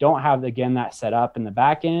if you don't have, again, that set up in the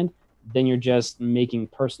back end, then you're just making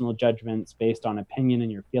personal judgments based on opinion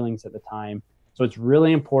and your feelings at the time. So So it's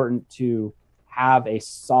really important to have a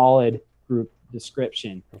solid group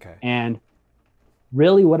description. Okay. And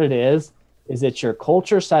really what it is it's your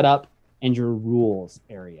culture setup and your rules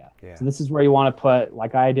area. Yeah. So this is where you want to put,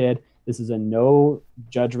 like I did, this is a no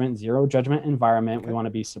judgment, zero judgment environment. We want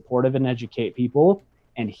to be supportive and educate people.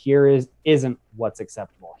 And here isn't what's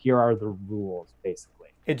acceptable. Here are the rules, basically.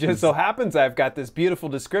 It just so happens I've got this beautiful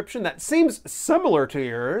description that seems similar to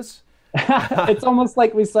yours. It's almost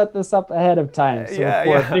like we set this up ahead of time, so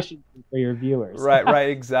for efficiency for your viewers. Right,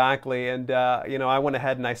 exactly. And I went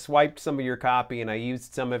ahead and I swiped some of your copy and I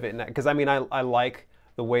used some of it because I like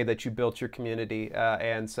the way that you built your community,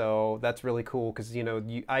 and so that's really cool because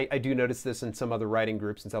I do notice this in some other writing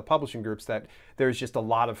groups and self-publishing groups that there's just a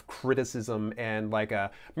lot of criticism and like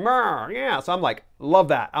a so I'm like, love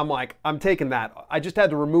that. I'm taking that. I just had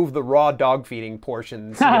to remove the raw dog feeding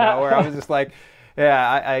portions, where I was just like,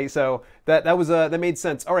 yeah, so that was that made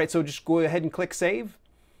sense. All right, so just go ahead and click save.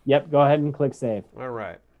 Yep, go ahead and click save. All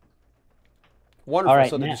right, wonderful. All right,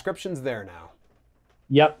 so the description's there now.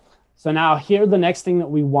 Yep. So now here, the next thing that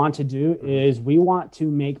we want to do is we want to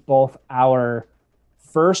make both our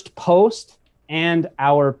first post and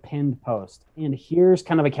our pinned post. And here's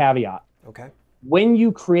kind of a caveat. Okay. When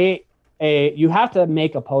you create you have to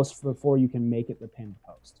make a post before you can make it the pinned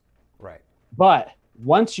post. Right. But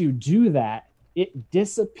once you do that, it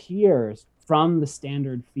disappears from the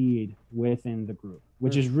standard feed within the group,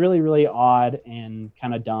 which is really, really odd and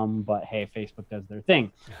kind of dumb, but hey, Facebook does their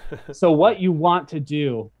thing. So what you want to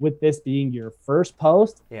do with this being your first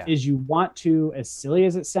post is you want to, as silly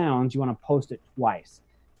as it sounds, you want to post it twice.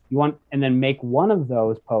 And then make one of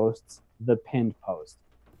those posts the pinned post.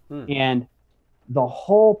 And the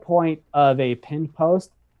whole point of a pinned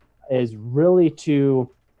post is really to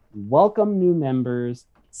welcome new members,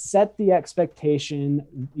 set the expectation.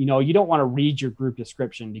 You don't want to read your group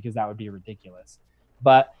description because that would be ridiculous.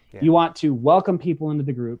 But you want to welcome people into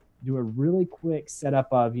the group, do a really quick setup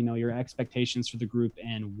of, your expectations for the group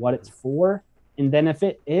and what it's for. And then if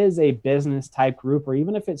it is a business type group, or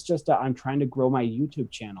even if it's just I'm trying to grow my YouTube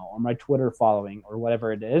channel or my Twitter following or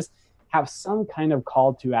whatever it is, have some kind of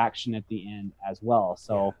call to action at the end as well.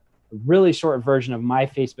 So a really short version of my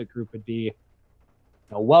Facebook group would be,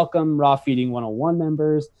 welcome Raw Feeding 101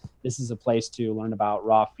 members. This is a place to learn about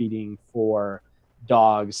raw feeding for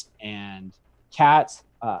dogs and cats.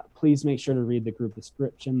 Please make sure to read the group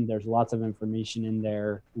description. There's lots of information in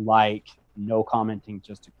there, like no commenting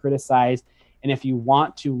just to criticize. And if you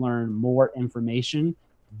want to learn more information,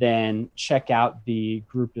 then check out the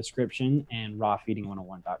group description and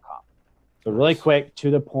rawfeeding101.com. So really quick,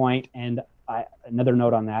 to the point, and another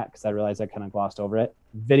note on that, because I realized I kind of glossed over it.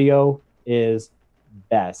 Video is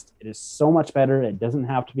best. It is so much better. It doesn't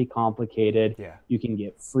have to be complicated. You can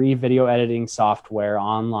get free video editing software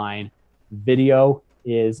online. Video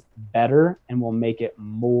is better and will make it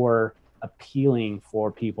more appealing for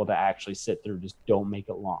people to actually sit through. Just don't make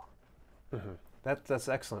it long. That's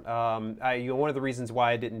excellent. One of the reasons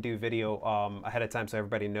why I didn't do video ahead of time, so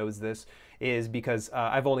everybody knows this, is because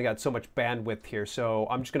I've only got so much bandwidth here. So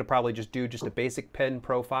I'm just going to probably just do a basic pen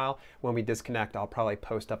profile. When we disconnect, I'll probably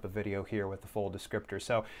post up a video here with the full descriptor.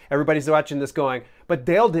 So everybody's watching this going, but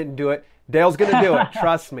Dale didn't do it. Dale's going to do it.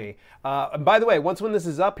 Trust me. And by the way, when this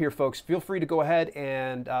is up here, folks, feel free to go ahead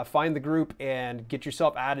and find the group and get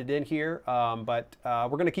yourself added in here. But we're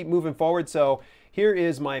going to keep moving forward. So here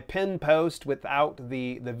is my pinned post without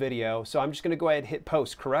the video. So I'm just going to go ahead and hit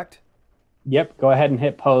post, correct? Yep, go ahead and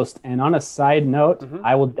hit post. And on a side note,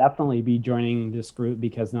 I will definitely be joining this group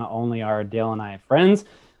because not only are Dale and I friends,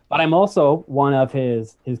 but I'm also one of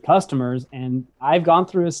his customers. And I've gone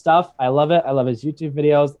through his stuff. I love it. I love his YouTube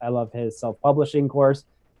videos. I love his self-publishing course.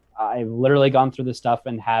 I've literally gone through this stuff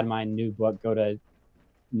and had my new book go to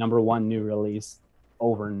 #1 new release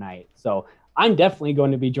overnight. So I'm definitely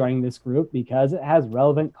going to be joining this group because it has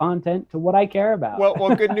relevant content to what I care about.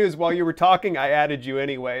 Well, good news. While you were talking, I added you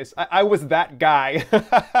anyways. I was that guy.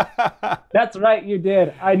 That's right, you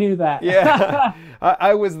did. I knew that. Yeah,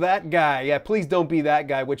 I was that guy. Yeah, please don't be that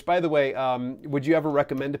guy. Which, by the way, would you ever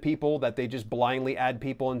recommend to people that they just blindly add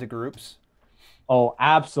people into groups? Oh,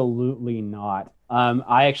 absolutely not.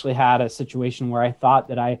 I actually had a situation where I thought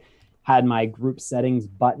that I had my group settings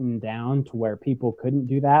buttoned down to where people couldn't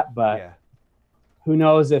do that, but who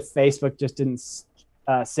knows if Facebook just didn't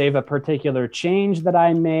save a particular change that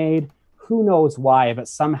I made. Who knows why, but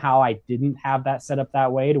somehow I didn't have that set up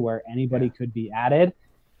that way to where anybody could be added.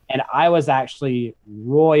 And I was actually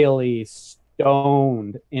royally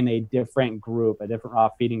stoned in a different group, a different raw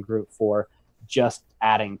feeding group, for just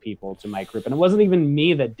adding people to my group. And it wasn't even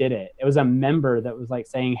me that did it. It was a member that was like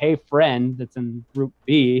saying, hey, friend, that's in group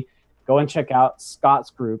B, go and check out Scott's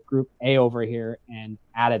group, Group A over here, and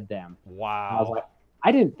added them. Wow. And I was like,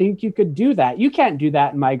 I didn't think you could do that. You can't do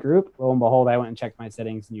that in my group. Lo and behold, I went and checked my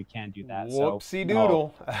settings, and you can do that. Whoopsie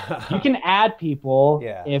doodle. You can add people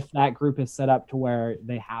Yeah. if that group is set up to where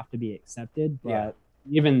they have to be accepted, but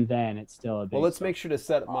even then, it's still a big. Well, let's make sure to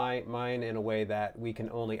set mine in a way that we can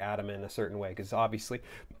only add them in a certain way, because obviously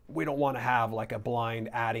we don't want to have like a blind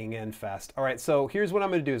adding in fest. All right, so here's what I'm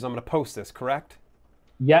going to do is I'm going to post this, correct?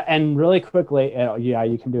 Yeah, and really quickly, yeah,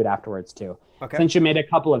 you can do it afterwards too. Okay. Since you made a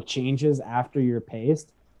couple of changes after your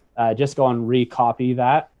paste, just go and recopy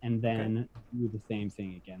that and then do the same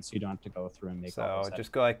thing again, so you don't have to go through and make. So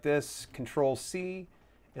just go like this, Control C,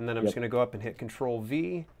 and then I'm just going to go up and hit Control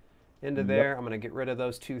V into there. I'm going to get rid of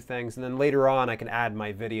those two things, and then later on I can add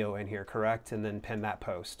my video in here, correct? And then pin that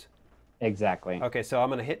post. Exactly. Okay, so I'm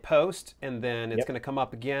going to hit post, and then it's going to come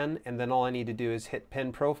up again, and then all I need to do is hit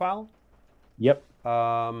pin profile. Yep. Do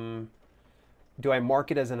I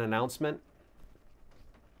mark it as an announcement?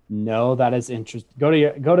 No, that is interesting. Go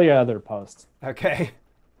to your other post. Okay.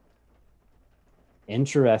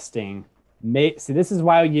 Interesting. See, this is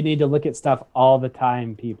why you need to look at stuff all the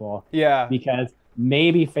time, people. Yeah. Because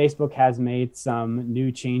maybe Facebook has made some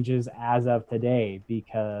new changes as of today,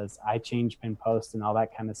 because I change pin posts and all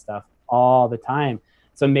that kind of stuff all the time.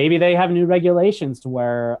 So maybe they have new regulations to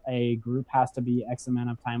where a group has to be X amount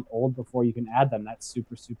of time old before you can add them. That's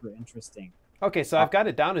super, super interesting. Okay, so I've got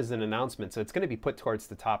it down as an announcement, so it's going to be put towards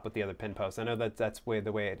the top with the other pin posts. I know that's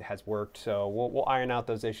the way it has worked, so we'll iron out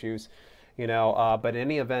those issues, you know. But in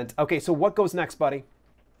any event, okay, so what goes next, buddy?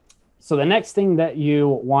 So the next thing that you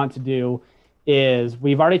want to do is,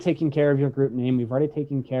 we've already taken care of your group name. We've already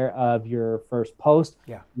taken care of your first post.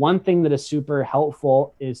 Yeah. One thing that is super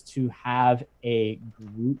helpful is to have a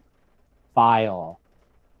group file.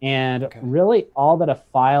 And really all that a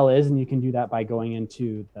file is, and you can do that by going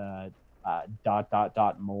into the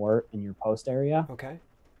more in your post area. Okay.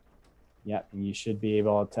 Yeah, and you should be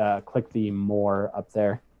able to click the more up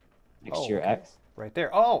there next to your X. Right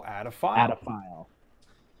there. Oh, add a file. Add a file.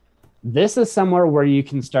 This is somewhere where you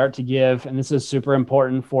can start to give, and this is super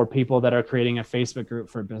important for people that are creating a Facebook group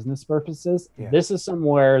for business purposes. Yeah. This is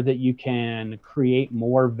somewhere that you can create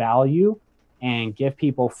more value and give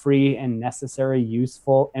people free and necessary,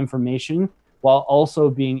 useful information, while also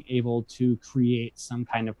being able to create some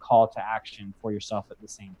kind of call to action for yourself at the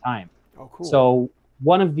same time. Oh, cool. So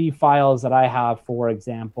one of the files that I have, for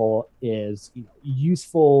example, is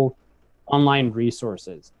useful online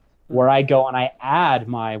resources, where I go and I add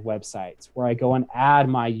my websites, where I go and add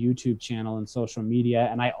my YouTube channel and social media.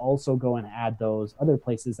 And I also go and add those other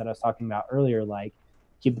places that I was talking about earlier, like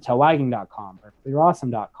keepthetailwagging.com,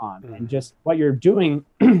 perfectlyawesome.com. And just what you're doing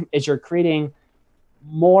is you're creating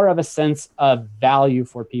more of a sense of value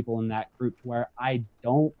for people in that group, where I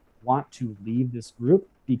don't want to leave this group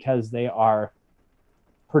because they are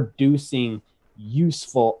producing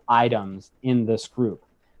useful items in this group.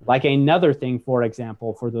 Like another thing, for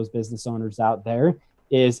example, for those business owners out there,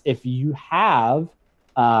 is if you have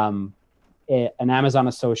an Amazon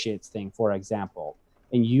Associates thing, for example,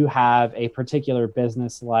 and you have a particular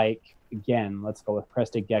business, like, again, let's go with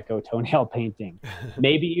Crested Gecko toenail painting.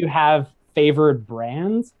 Maybe you have favored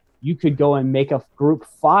brands. You could go and make a group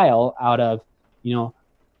file out of,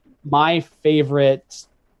 my favorite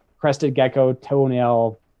Crested Gecko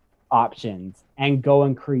toenail options, and go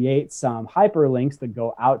and create some hyperlinks that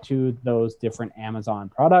go out to those different Amazon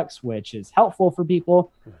products, which is helpful for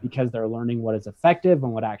people because they're learning what is effective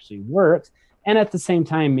and what actually works. And at the same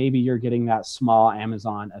time, maybe you're getting that small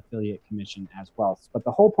Amazon affiliate commission as well. But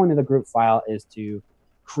the whole point of the group file is to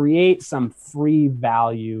create some free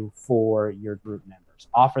value for your group members.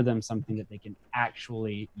 Offer them something that they can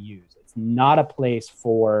actually use. It's not a place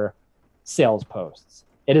for sales posts.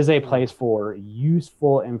 It is a place for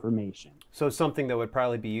useful information. So something that would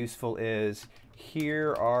probably be useful is,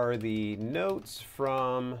 here are the notes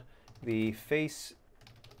from the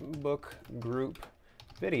Facebook group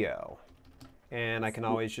video. And I can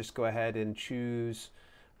always just go ahead and choose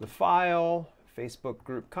the file, Facebook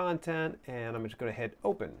group content, and I'm just going to hit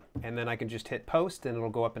open. And then I can just hit post and it'll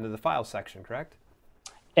go up into the file section, correct?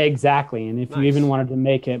 Exactly. And if you even wanted to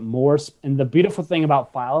make it more, and the beautiful thing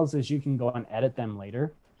about files is you can go and edit them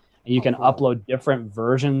later. And you can upload different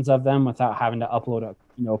versions of them without having to upload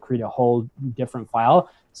create a whole different file.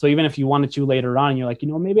 So even if you wanted to later on, you're like,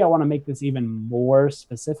 maybe I want to make this even more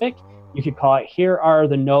specific, you could call it, here are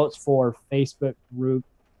the notes for Facebook group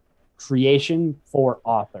creation for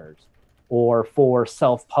authors or for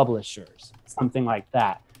self-publishers, something like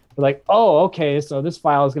that. You're like, oh, okay, so this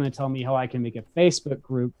file is going to tell me how I can make a Facebook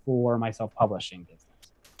group for my self-publishing business.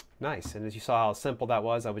 Nice. And as you saw how simple that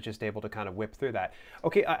was, I was just able to kind of whip through that.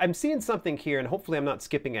 Okay, I'm seeing something here, and hopefully I'm not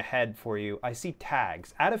skipping ahead for you. I see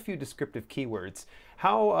tags. Add a few descriptive keywords.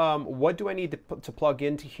 How? What do I need to plug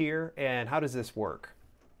into here, and how does this work?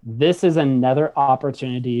 This is another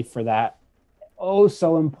opportunity for that oh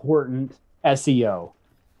so important SEO.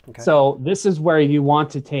 Okay. So this is where you want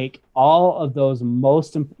to take all of those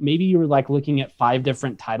maybe you were like looking at 5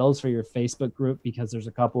 different titles for your Facebook group because there's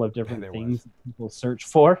a couple of different things people search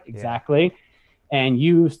for. Exactly. Yeah. And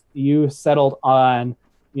you settled on,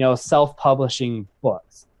 self-publishing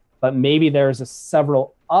books, but maybe there's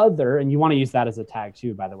several other, and you want to use that as a tag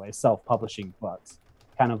too, by the way, self-publishing books,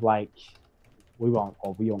 kind of like, we won't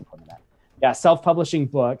call it that. Yeah. Self-publishing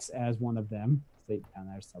books as one of them. Down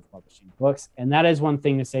there, self-publishing books, and that is one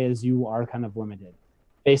thing to say is you are kind of limited.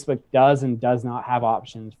 Facebook does and does not have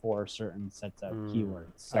options for certain sets of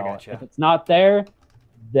keywords. So if it's not there,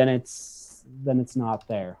 then it's not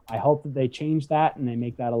there. I hope that they change that and they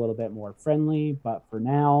make that a little bit more friendly, but for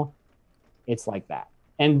now, it's like that.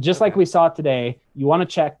 And just like we saw today, you want to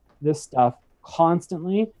check this stuff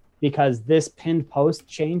constantly because this pinned post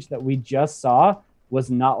change that we just saw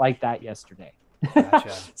was not like that yesterday.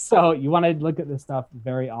 Gotcha. So you want to look at this stuff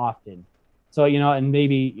very often. So, and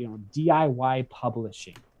maybe, DIY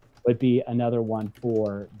publishing would be another one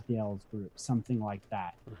for Dale's group, something like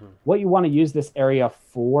that. Mm-hmm. What you want to use this area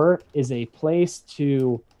for is a place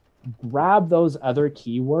to grab those other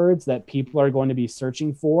keywords that people are going to be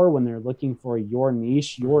searching for when they're looking for your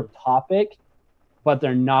niche, your topic, but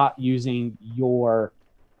they're not using your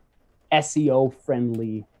SEO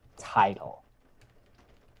friendly title.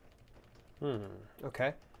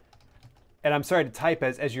 Okay. And I'm sorry to type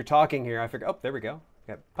as you're talking here. I figured, oh, there we go.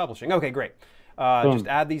 Got publishing. Okay, great. Just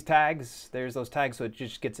add these tags. There's those tags, so it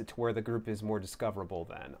just gets it to where the group is more discoverable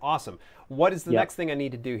then. Awesome. What is the next thing I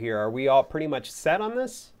need to do here? Are we all pretty much set on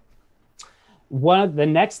this? The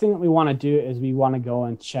next thing that we want to do is we want to go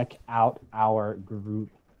and check out our group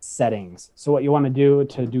settings. So what you want to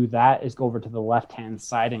do that is go over to the left-hand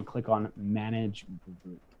side and click on Manage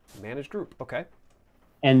Group. Manage Group, okay.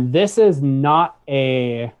 And this is not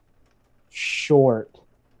a short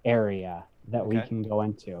area that we can go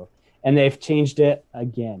into. And they've changed it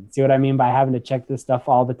again. See what I mean by having to check this stuff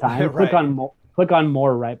all the time? Right. Click on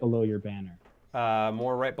more right below your banner.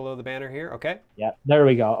 More right below the banner here. Okay. Yeah, there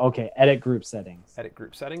we go. Okay, edit group settings. Edit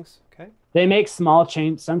group settings. Okay. They make small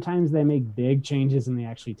changes. Sometimes they make big changes and they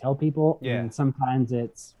actually tell people. Yeah. And sometimes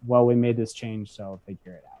it's, well, we made this change, so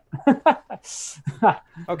figure it out.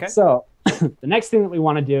 Okay. So the next thing that we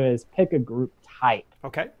want to do is pick a group type.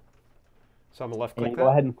 Okay. So I'm gonna left click that. Go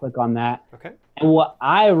ahead and click on that. Okay. And what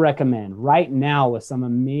I recommend right now with some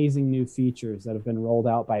amazing new features that have been rolled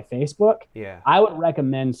out by Facebook, I would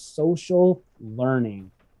recommend social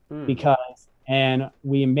learning because, and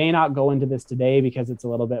we may not go into this today because it's a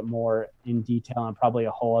little bit more in detail and probably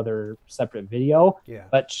a whole other separate video,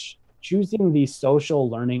 but choosing the social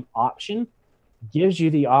learning option gives you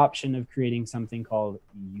the option of creating something called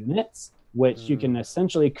units, which you can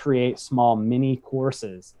essentially create small mini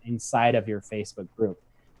courses inside of your Facebook group,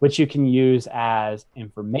 which you can use as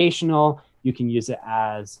informational. You can use it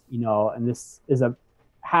as, and this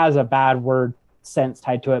has a bad word sense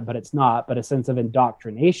tied to it, but it's not, but a sense of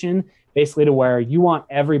indoctrination, basically to where you want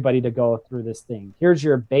everybody to go through this thing. Here's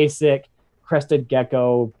your basic crested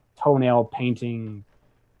gecko toenail painting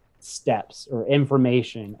steps or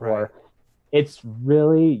information, or it's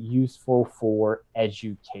really useful for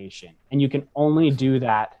education. And you can only do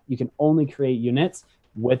that. You can only create units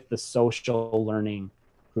with the social learning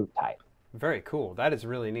group type. Very cool. That is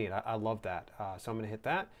really neat. I love that. So I'm going to hit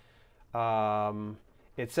that.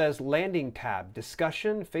 It says landing tab,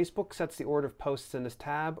 discussion. Facebook sets the order of posts in this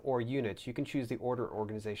tab, or units. You can choose the order or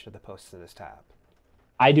organization of the posts in this tab.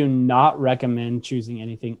 I do not recommend choosing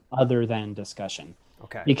anything other than discussion.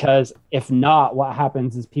 Okay. Because if not, what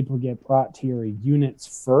happens is people get brought to your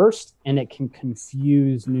units first, and it can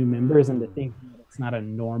confuse new members into thinking that it's not a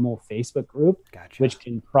normal Facebook group, which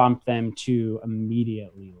can prompt them to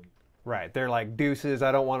immediately leave. Right. They're like, deuces,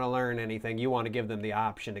 I don't want to learn anything. You want to give them the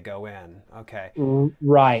option to go in. Okay.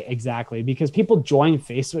 Right, exactly. Because people join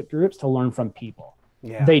Facebook groups to learn from people.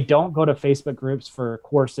 Yeah. They don't go to Facebook groups for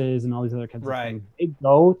courses and all these other kinds of things. They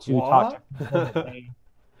go to talk to people that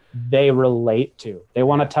they relate to. They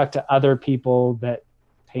want to talk to other people that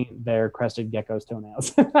paint their crested gecko's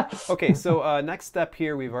toenails. Okay, so next step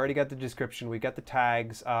here, we've already got the description, we've got the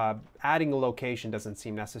tags. Adding a location doesn't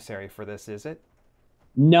seem necessary for this, is it?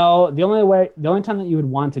 No, the only time that you would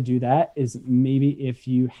want to do that is maybe if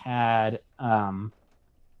you had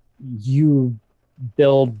you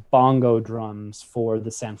build bongo drums for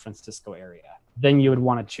the San Francisco area, then you would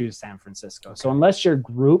want to choose San Francisco. So unless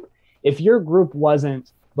if your group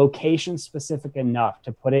wasn't location specific enough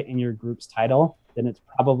to put it in your group's title, then it's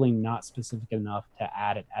probably not specific enough to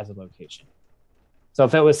add it as a location. So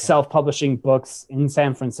if it was self-publishing books in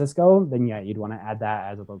San Francisco, then yeah, you'd want to add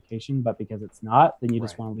that as a location. But because it's not, then you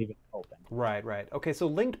just want to leave it open. Right. Okay, so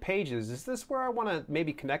linked pages, is this where I want to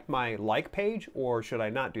maybe connect my like page, or should I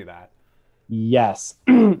not do that? Yes,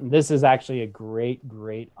 this is actually a great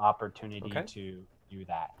opportunity to do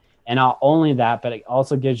that. And not only that, but it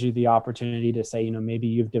also gives you the opportunity to say, maybe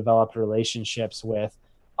you've developed relationships with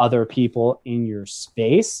other people in your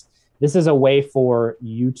space. This is a way for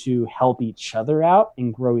you to help each other out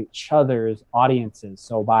and grow each other's audiences.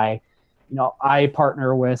 So I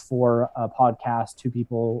partner with, for a podcast, two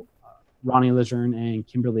people, Ronnie Lejeune and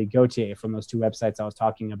Kimberly Gauthier, from those two websites I was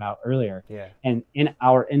talking about earlier. Yeah. And in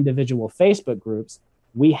our individual Facebook groups,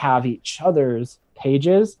 we have each other's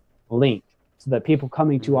pages linked so that people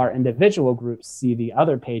coming to our individual groups see the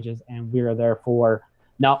other pages, and we are therefore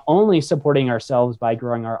not only supporting ourselves by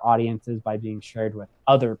growing our audiences by being shared with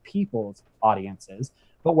other people's audiences,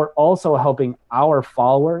 but we're also helping our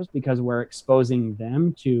followers because we're exposing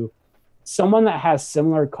them to someone that has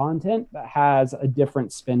similar content but has a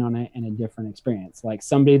different spin on it and a different experience. Like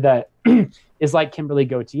somebody that is like Kimberly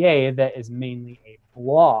Gauthier, that is mainly a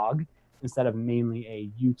blog instead of mainly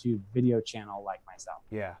a YouTube video channel like myself.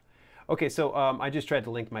 Yeah. Okay, so I just tried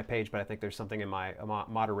to link my page, but I think there's something in my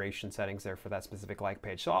moderation settings there for that specific like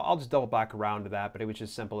page. So I'll just double back around to that, but it was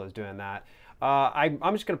just simple as doing that. I'm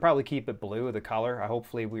just going to probably keep it blue, the color.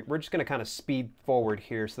 Hopefully, we're just going to kind of speed forward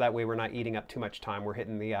here, so that way we're not eating up too much time. We're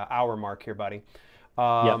hitting the hour mark here, buddy.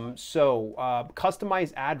 So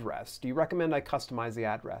customize address. Do you recommend I customize the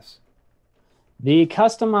address? The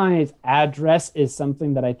customized address is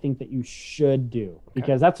something that I think that you should do,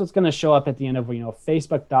 because that's what's going to show up at the end of,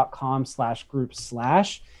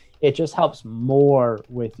 facebook.com/group/. It just helps more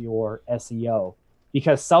with your SEO,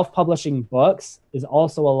 because self-publishing books is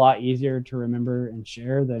also a lot easier to remember and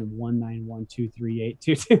share than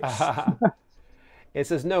 191238222. It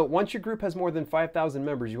says, note, once your group has more than 5,000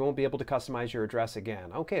 members, you won't be able to customize your address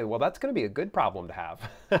again. Okay, well, that's going to be a good problem to have.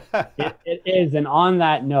 It is. And on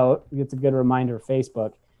that note, it's a good reminder,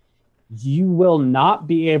 Facebook, you will not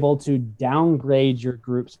be able to downgrade your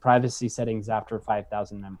group's privacy settings after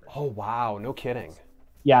 5,000 members. Oh, wow. No kidding.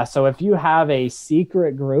 Yeah. So if you have a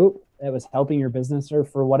secret group that was helping your business, or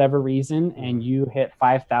for whatever reason, and you hit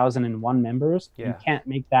 5,001 members, you can't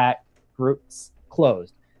make that group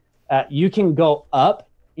closed. You can go up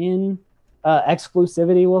in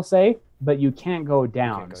exclusivity, we'll say, but you can't go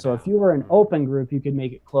down. So if you were an open group, you could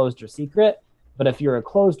make it closed or secret. But if you're a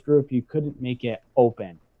closed group, you couldn't make it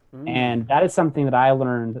open. And that is something that I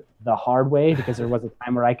learned the hard way, because there was a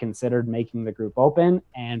time where I considered making the group open,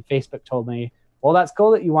 and Facebook told me, well, that's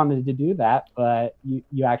cool that you wanted to do that, but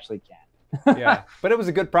you actually can't. Yeah, but it was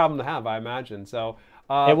a good problem to have, I imagine. So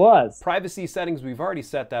it was. Privacy settings, we've already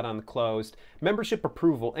set that on the closed. Membership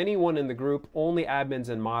approval, anyone in the group, only admins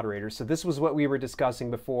and moderators. So this was what we were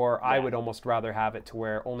discussing before. Yeah. I would almost rather have it to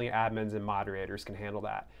where only admins and moderators can handle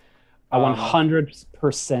that. I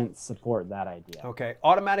 100% support that idea. Okay.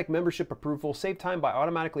 Automatic membership approval. Save time by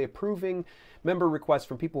automatically approving member requests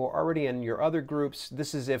from people who are already in your other groups.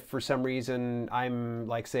 This is if for some reason I'm,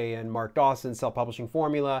 like, say, in Mark Dawson's Self-Publishing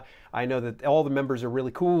Formula. I know that all the members are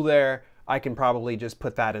really cool there. I can probably just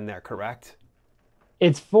put that in there, correct?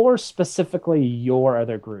 It's for specifically your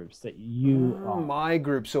other groups that you own. My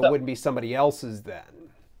group, so it wouldn't be somebody else's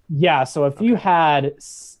then. Yeah, so if you had,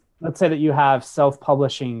 let's say that you have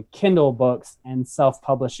self-publishing Kindle books and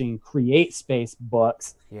self-publishing CreateSpace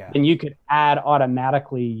books, then you could add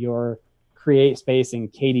automatically your CreateSpace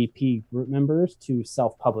and KDP group members to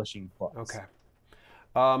self-publishing books. Okay.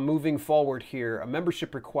 Moving forward here,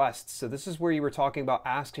 membership requests. So this is where you were talking about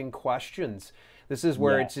asking questions. This is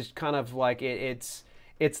where it's just kind of like it's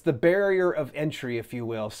the barrier of entry, if you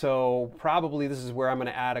will. So probably this is where I'm going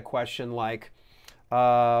to add a question like,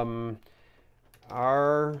 are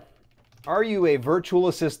you a virtual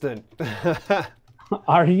assistant?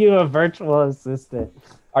 Are you a virtual assistant?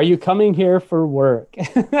 Are you coming here for work?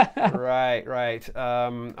 Right.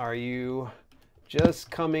 Are you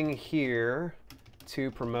just coming here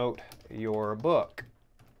to promote your book?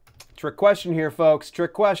 Trick question here, folks.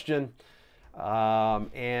 Trick question.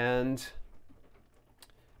 And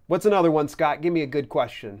what's another one, Scott? Give me a good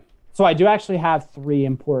question. So I do actually have 3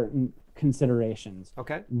 important considerations.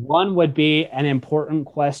 Okay. One would be an important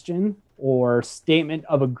question or statement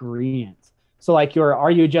of agreement. So like your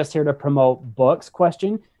 "are you just here to promote books"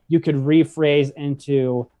 question, you could rephrase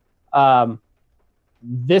into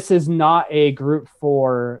this is not a group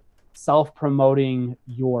for self-promoting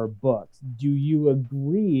your books. Do you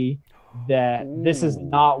agree that this is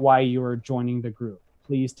not why you are joining the group?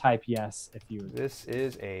 Please type yes if you agree. This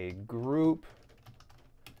is a group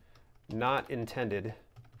not intended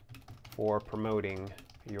for promoting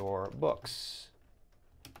your books.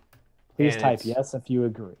 Please type yes if you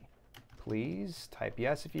agree. Please type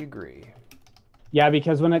yes if you agree. Yeah,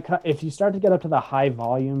 because if you start to get up to the high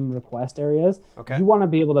volume request areas, you want to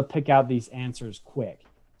be able to pick out these answers quick.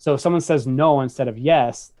 So if someone says no instead of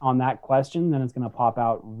yes on that question, then it's going to pop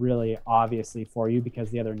out really obviously for you because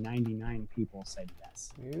the other 99 people said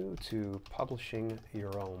yes. You to publishing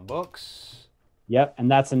your own books. Yep,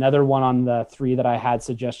 and that's another one on the 3 that I had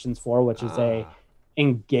suggestions for, which is a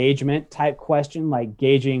engagement type question, like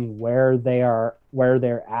gauging where they're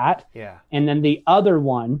at. Yeah. And then the other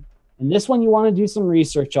one, and this one you want to do some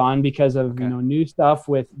research on because of new stuff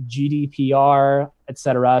with GDPR,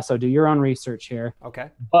 etc. So do your own research here. Okay.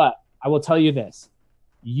 But I will tell you this: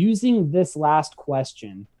 using this last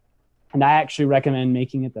question, and I actually recommend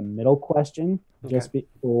making it the middle question, just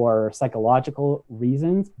for psychological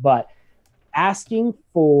reasons. But asking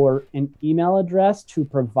for an email address to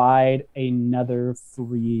provide another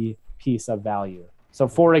free piece of value. So,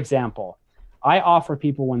 for example, I offer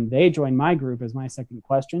people when they join my group as my second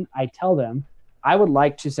question, I tell them, I would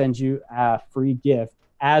like to send you a free gift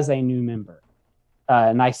as a new member.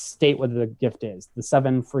 And I state what the gift is, the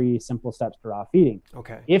 7 free simple steps to raw feeding.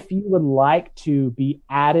 Okay. If you would like to be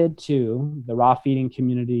added to the raw feeding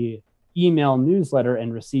community email newsletter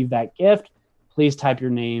and receive that gift, please type your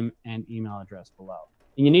name and email address below.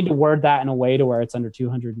 And you need to word that in a way to where it's under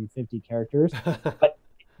 250 characters.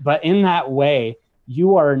 But in that way,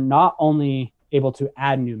 you are not only able to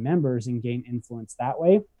add new members and gain influence that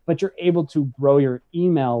way, but you're able to grow your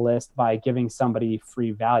email list by giving somebody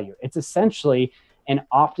free value. It's essentially an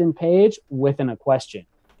opt-in page within a question.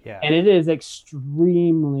 Yeah. And it is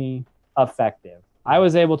extremely effective. I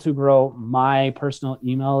was able to grow my personal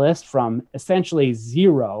email list from essentially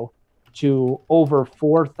 0 to over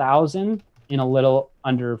 4,000 in a little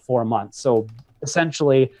under 4 months. So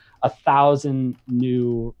essentially 1,000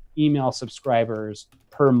 new email subscribers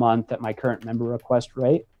per month at my current member request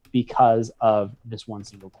rate because of this one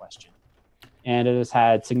single question. And it has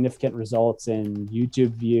had significant results in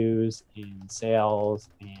YouTube views, in sales,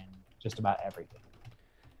 and just about everything.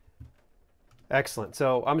 Excellent.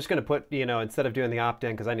 So I'm just going to put, instead of doing the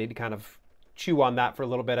opt-in, because I need to kind of chew on that for a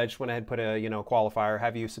little bit, I just went ahead and put a, qualifier,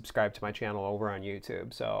 have you subscribe to my channel over on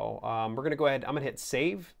YouTube. So we're going to go ahead, I'm going to hit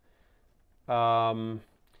save.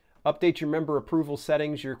 Update your member approval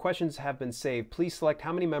settings. Your questions have been saved. Please select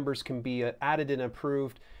how many members can be added and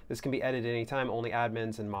approved. This can be edited anytime, only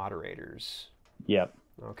admins and moderators. Yep.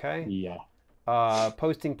 Okay. Yeah.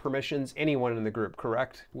 Posting permissions, anyone in the group,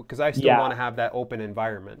 correct? Because I still want to have that open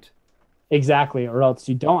environment. Exactly, or else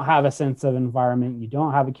you don't have a sense of environment, you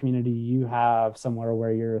don't have a community, you have somewhere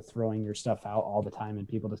where you're throwing your stuff out all the time and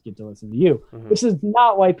people just get to listen to you, which is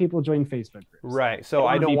not why people join Facebook groups. Right, so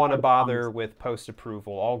I don't want to bother with post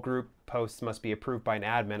approval. All group posts must be approved by an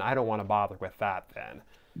admin. I don't want to bother with that then.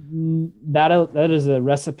 That is a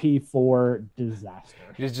recipe for disaster.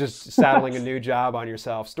 It's just saddling a new job on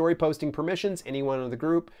yourself. Story posting permissions, anyone in the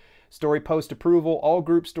group. Story post approval, all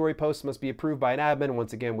group story posts must be approved by an admin.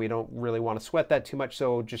 Once again, we don't really want to sweat that too much,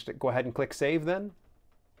 so just go ahead and click save then.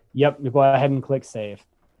 Yep, go ahead and click save.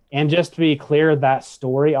 And just to be clear, that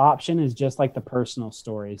story option is just like the personal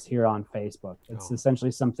stories here on Facebook. It's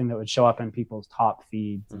essentially something that would show up in people's top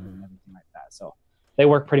feeds and everything like that. So they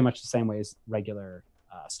work pretty much the same way as regular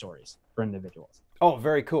stories for individuals. Oh,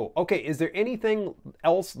 very cool. Okay, is there anything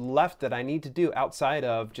else left that I need to do outside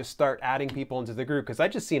of just start adding people into the group? Because I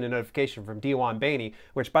just seen a notification from Diwan Bainey,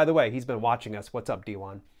 which, by the way, he's been watching us. What's up,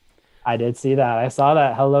 Diwan? I did see that. I saw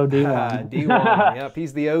that. Hello, Diwan. Diwan, yep,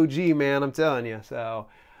 he's the OG, man, I'm telling you. So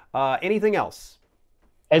anything else?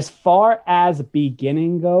 As far as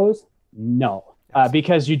beginning goes, no.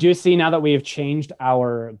 Because you do see now that we have changed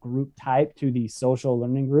our group type to the social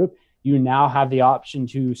learning group, you now have the option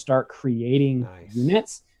to start creating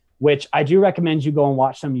units, which I do recommend you go and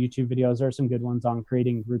watch some YouTube videos. There are some good ones on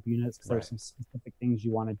creating group units because there's some specific things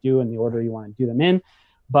you want to do in the order you want to do them in.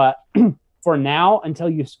 But for now, until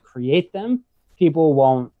you create them, people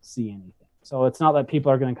won't see anything. So it's not that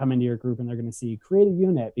people are going to come into your group and they're going to see create a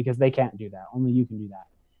unit, because they can't do that. Only you can do that.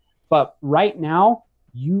 But right now,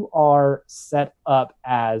 you are set up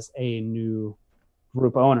as a new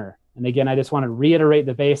group owner. And again, I just want to reiterate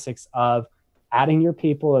the basics of adding your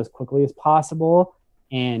people as quickly as possible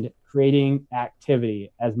and creating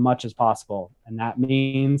activity as much as possible. And that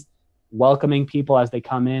means welcoming people as they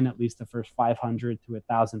come in, at least the first 500 to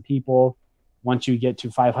 1,000 people. Once you get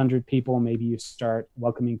to 500 people, maybe you start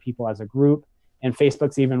welcoming people as a group. And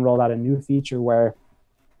Facebook's even rolled out a new feature where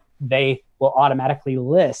they will automatically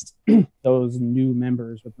list those new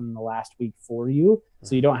members within the last week for you.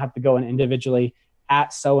 So you don't have to go and individually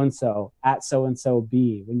at so-and-so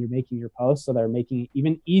B when you're making your post. So they're making it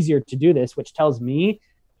even easier to do this, which tells me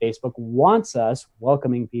Facebook wants us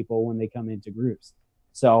welcoming people when they come into groups.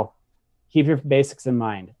 So keep your basics in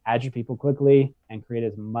mind, add your people quickly and create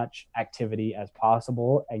as much activity as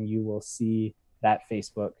possible. And you will see that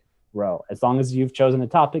Facebook grow, as long as you've chosen a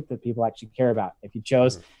topic that people actually care about. If you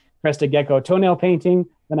chose crested gecko toenail painting,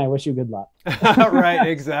 then I wish you good luck. Right,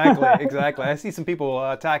 exactly. I see some people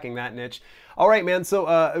attacking that niche. All right, man.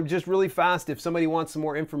 So just really fast, if somebody wants some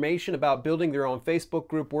more information about building their own Facebook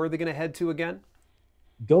group, where are they going to head to again?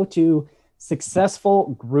 Go to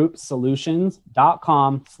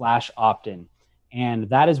successfulgroupsolutions.com/opt-in. And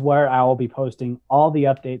that is where I will be posting all the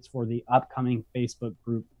updates for the upcoming Facebook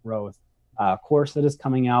group growth course that is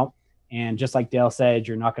coming out. And just like Dale said,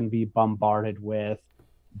 you're not going to be bombarded with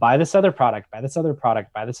buy this other product, buy this other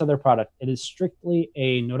product, buy this other product. It is strictly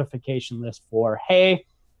a notification list for, hey,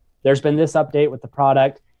 there's been this update with the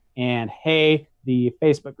product, and hey, the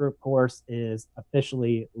Facebook group course is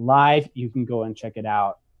officially live. You can go and check it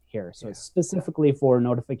out here. So it's specifically for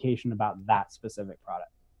notification about that specific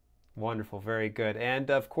product. Wonderful. Very good. And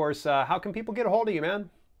of course, how can people get a hold of you, man?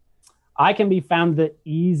 I can be found the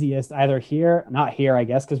easiest either here, not here, I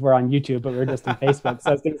guess, because we're on YouTube, but we're just on Facebook. So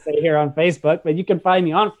I was going to say here on Facebook, but you can find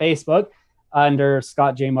me on Facebook under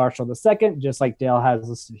Scott J. Marshall II, just like Dale has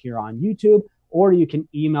listed here on YouTube, or you can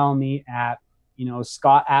email me at,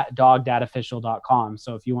 scott@dogdadofficial.com.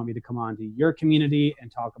 So if you want me to come on to your community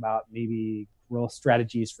and talk about maybe growth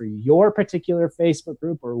strategies for your particular Facebook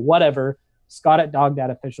group or whatever,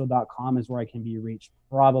 scott@dogdadofficial.com is where I can be reached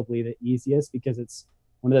probably the easiest, because it's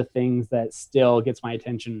one of the things that still gets my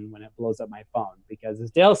attention when it blows up my phone, because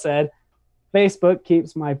as Dale said, Facebook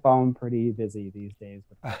keeps my phone pretty busy these days.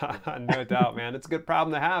 No doubt, man. It's a good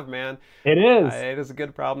problem to have, man. It is. It is a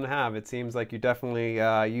good problem to have. It seems like you definitely,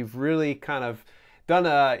 you've really kind of done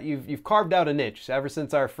you've carved out a niche. Ever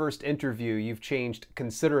since our first interview, you've changed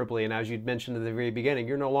considerably. And as you'd mentioned at the very beginning,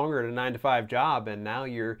 you're no longer at a 9-to-5 job, and now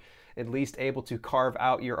you're at least able to carve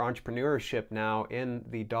out your entrepreneurship now in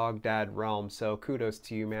the Dog Dad realm. So kudos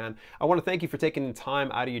to you, man. I want to thank you for taking time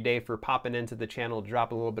out of your day for popping into the channel,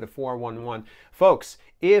 drop a little bit of 411. Folks,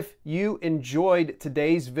 if you enjoyed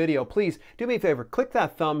today's video, please do me a favor, click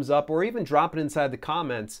that thumbs up or even drop it inside the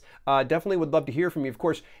comments. Definitely would love to hear from you. Of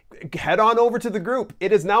course, head on over to the group.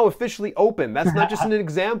 It is now officially open. That's not just an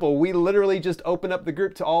example. We literally just open up the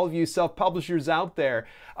group to all of you self-publishers out there.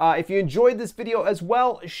 If you enjoyed this video as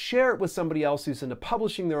well, share it with somebody else who's into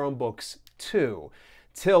publishing their own books too.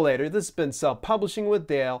 Till later, this has been Self-Publishing with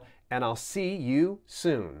Dale, and I'll see you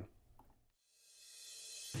soon.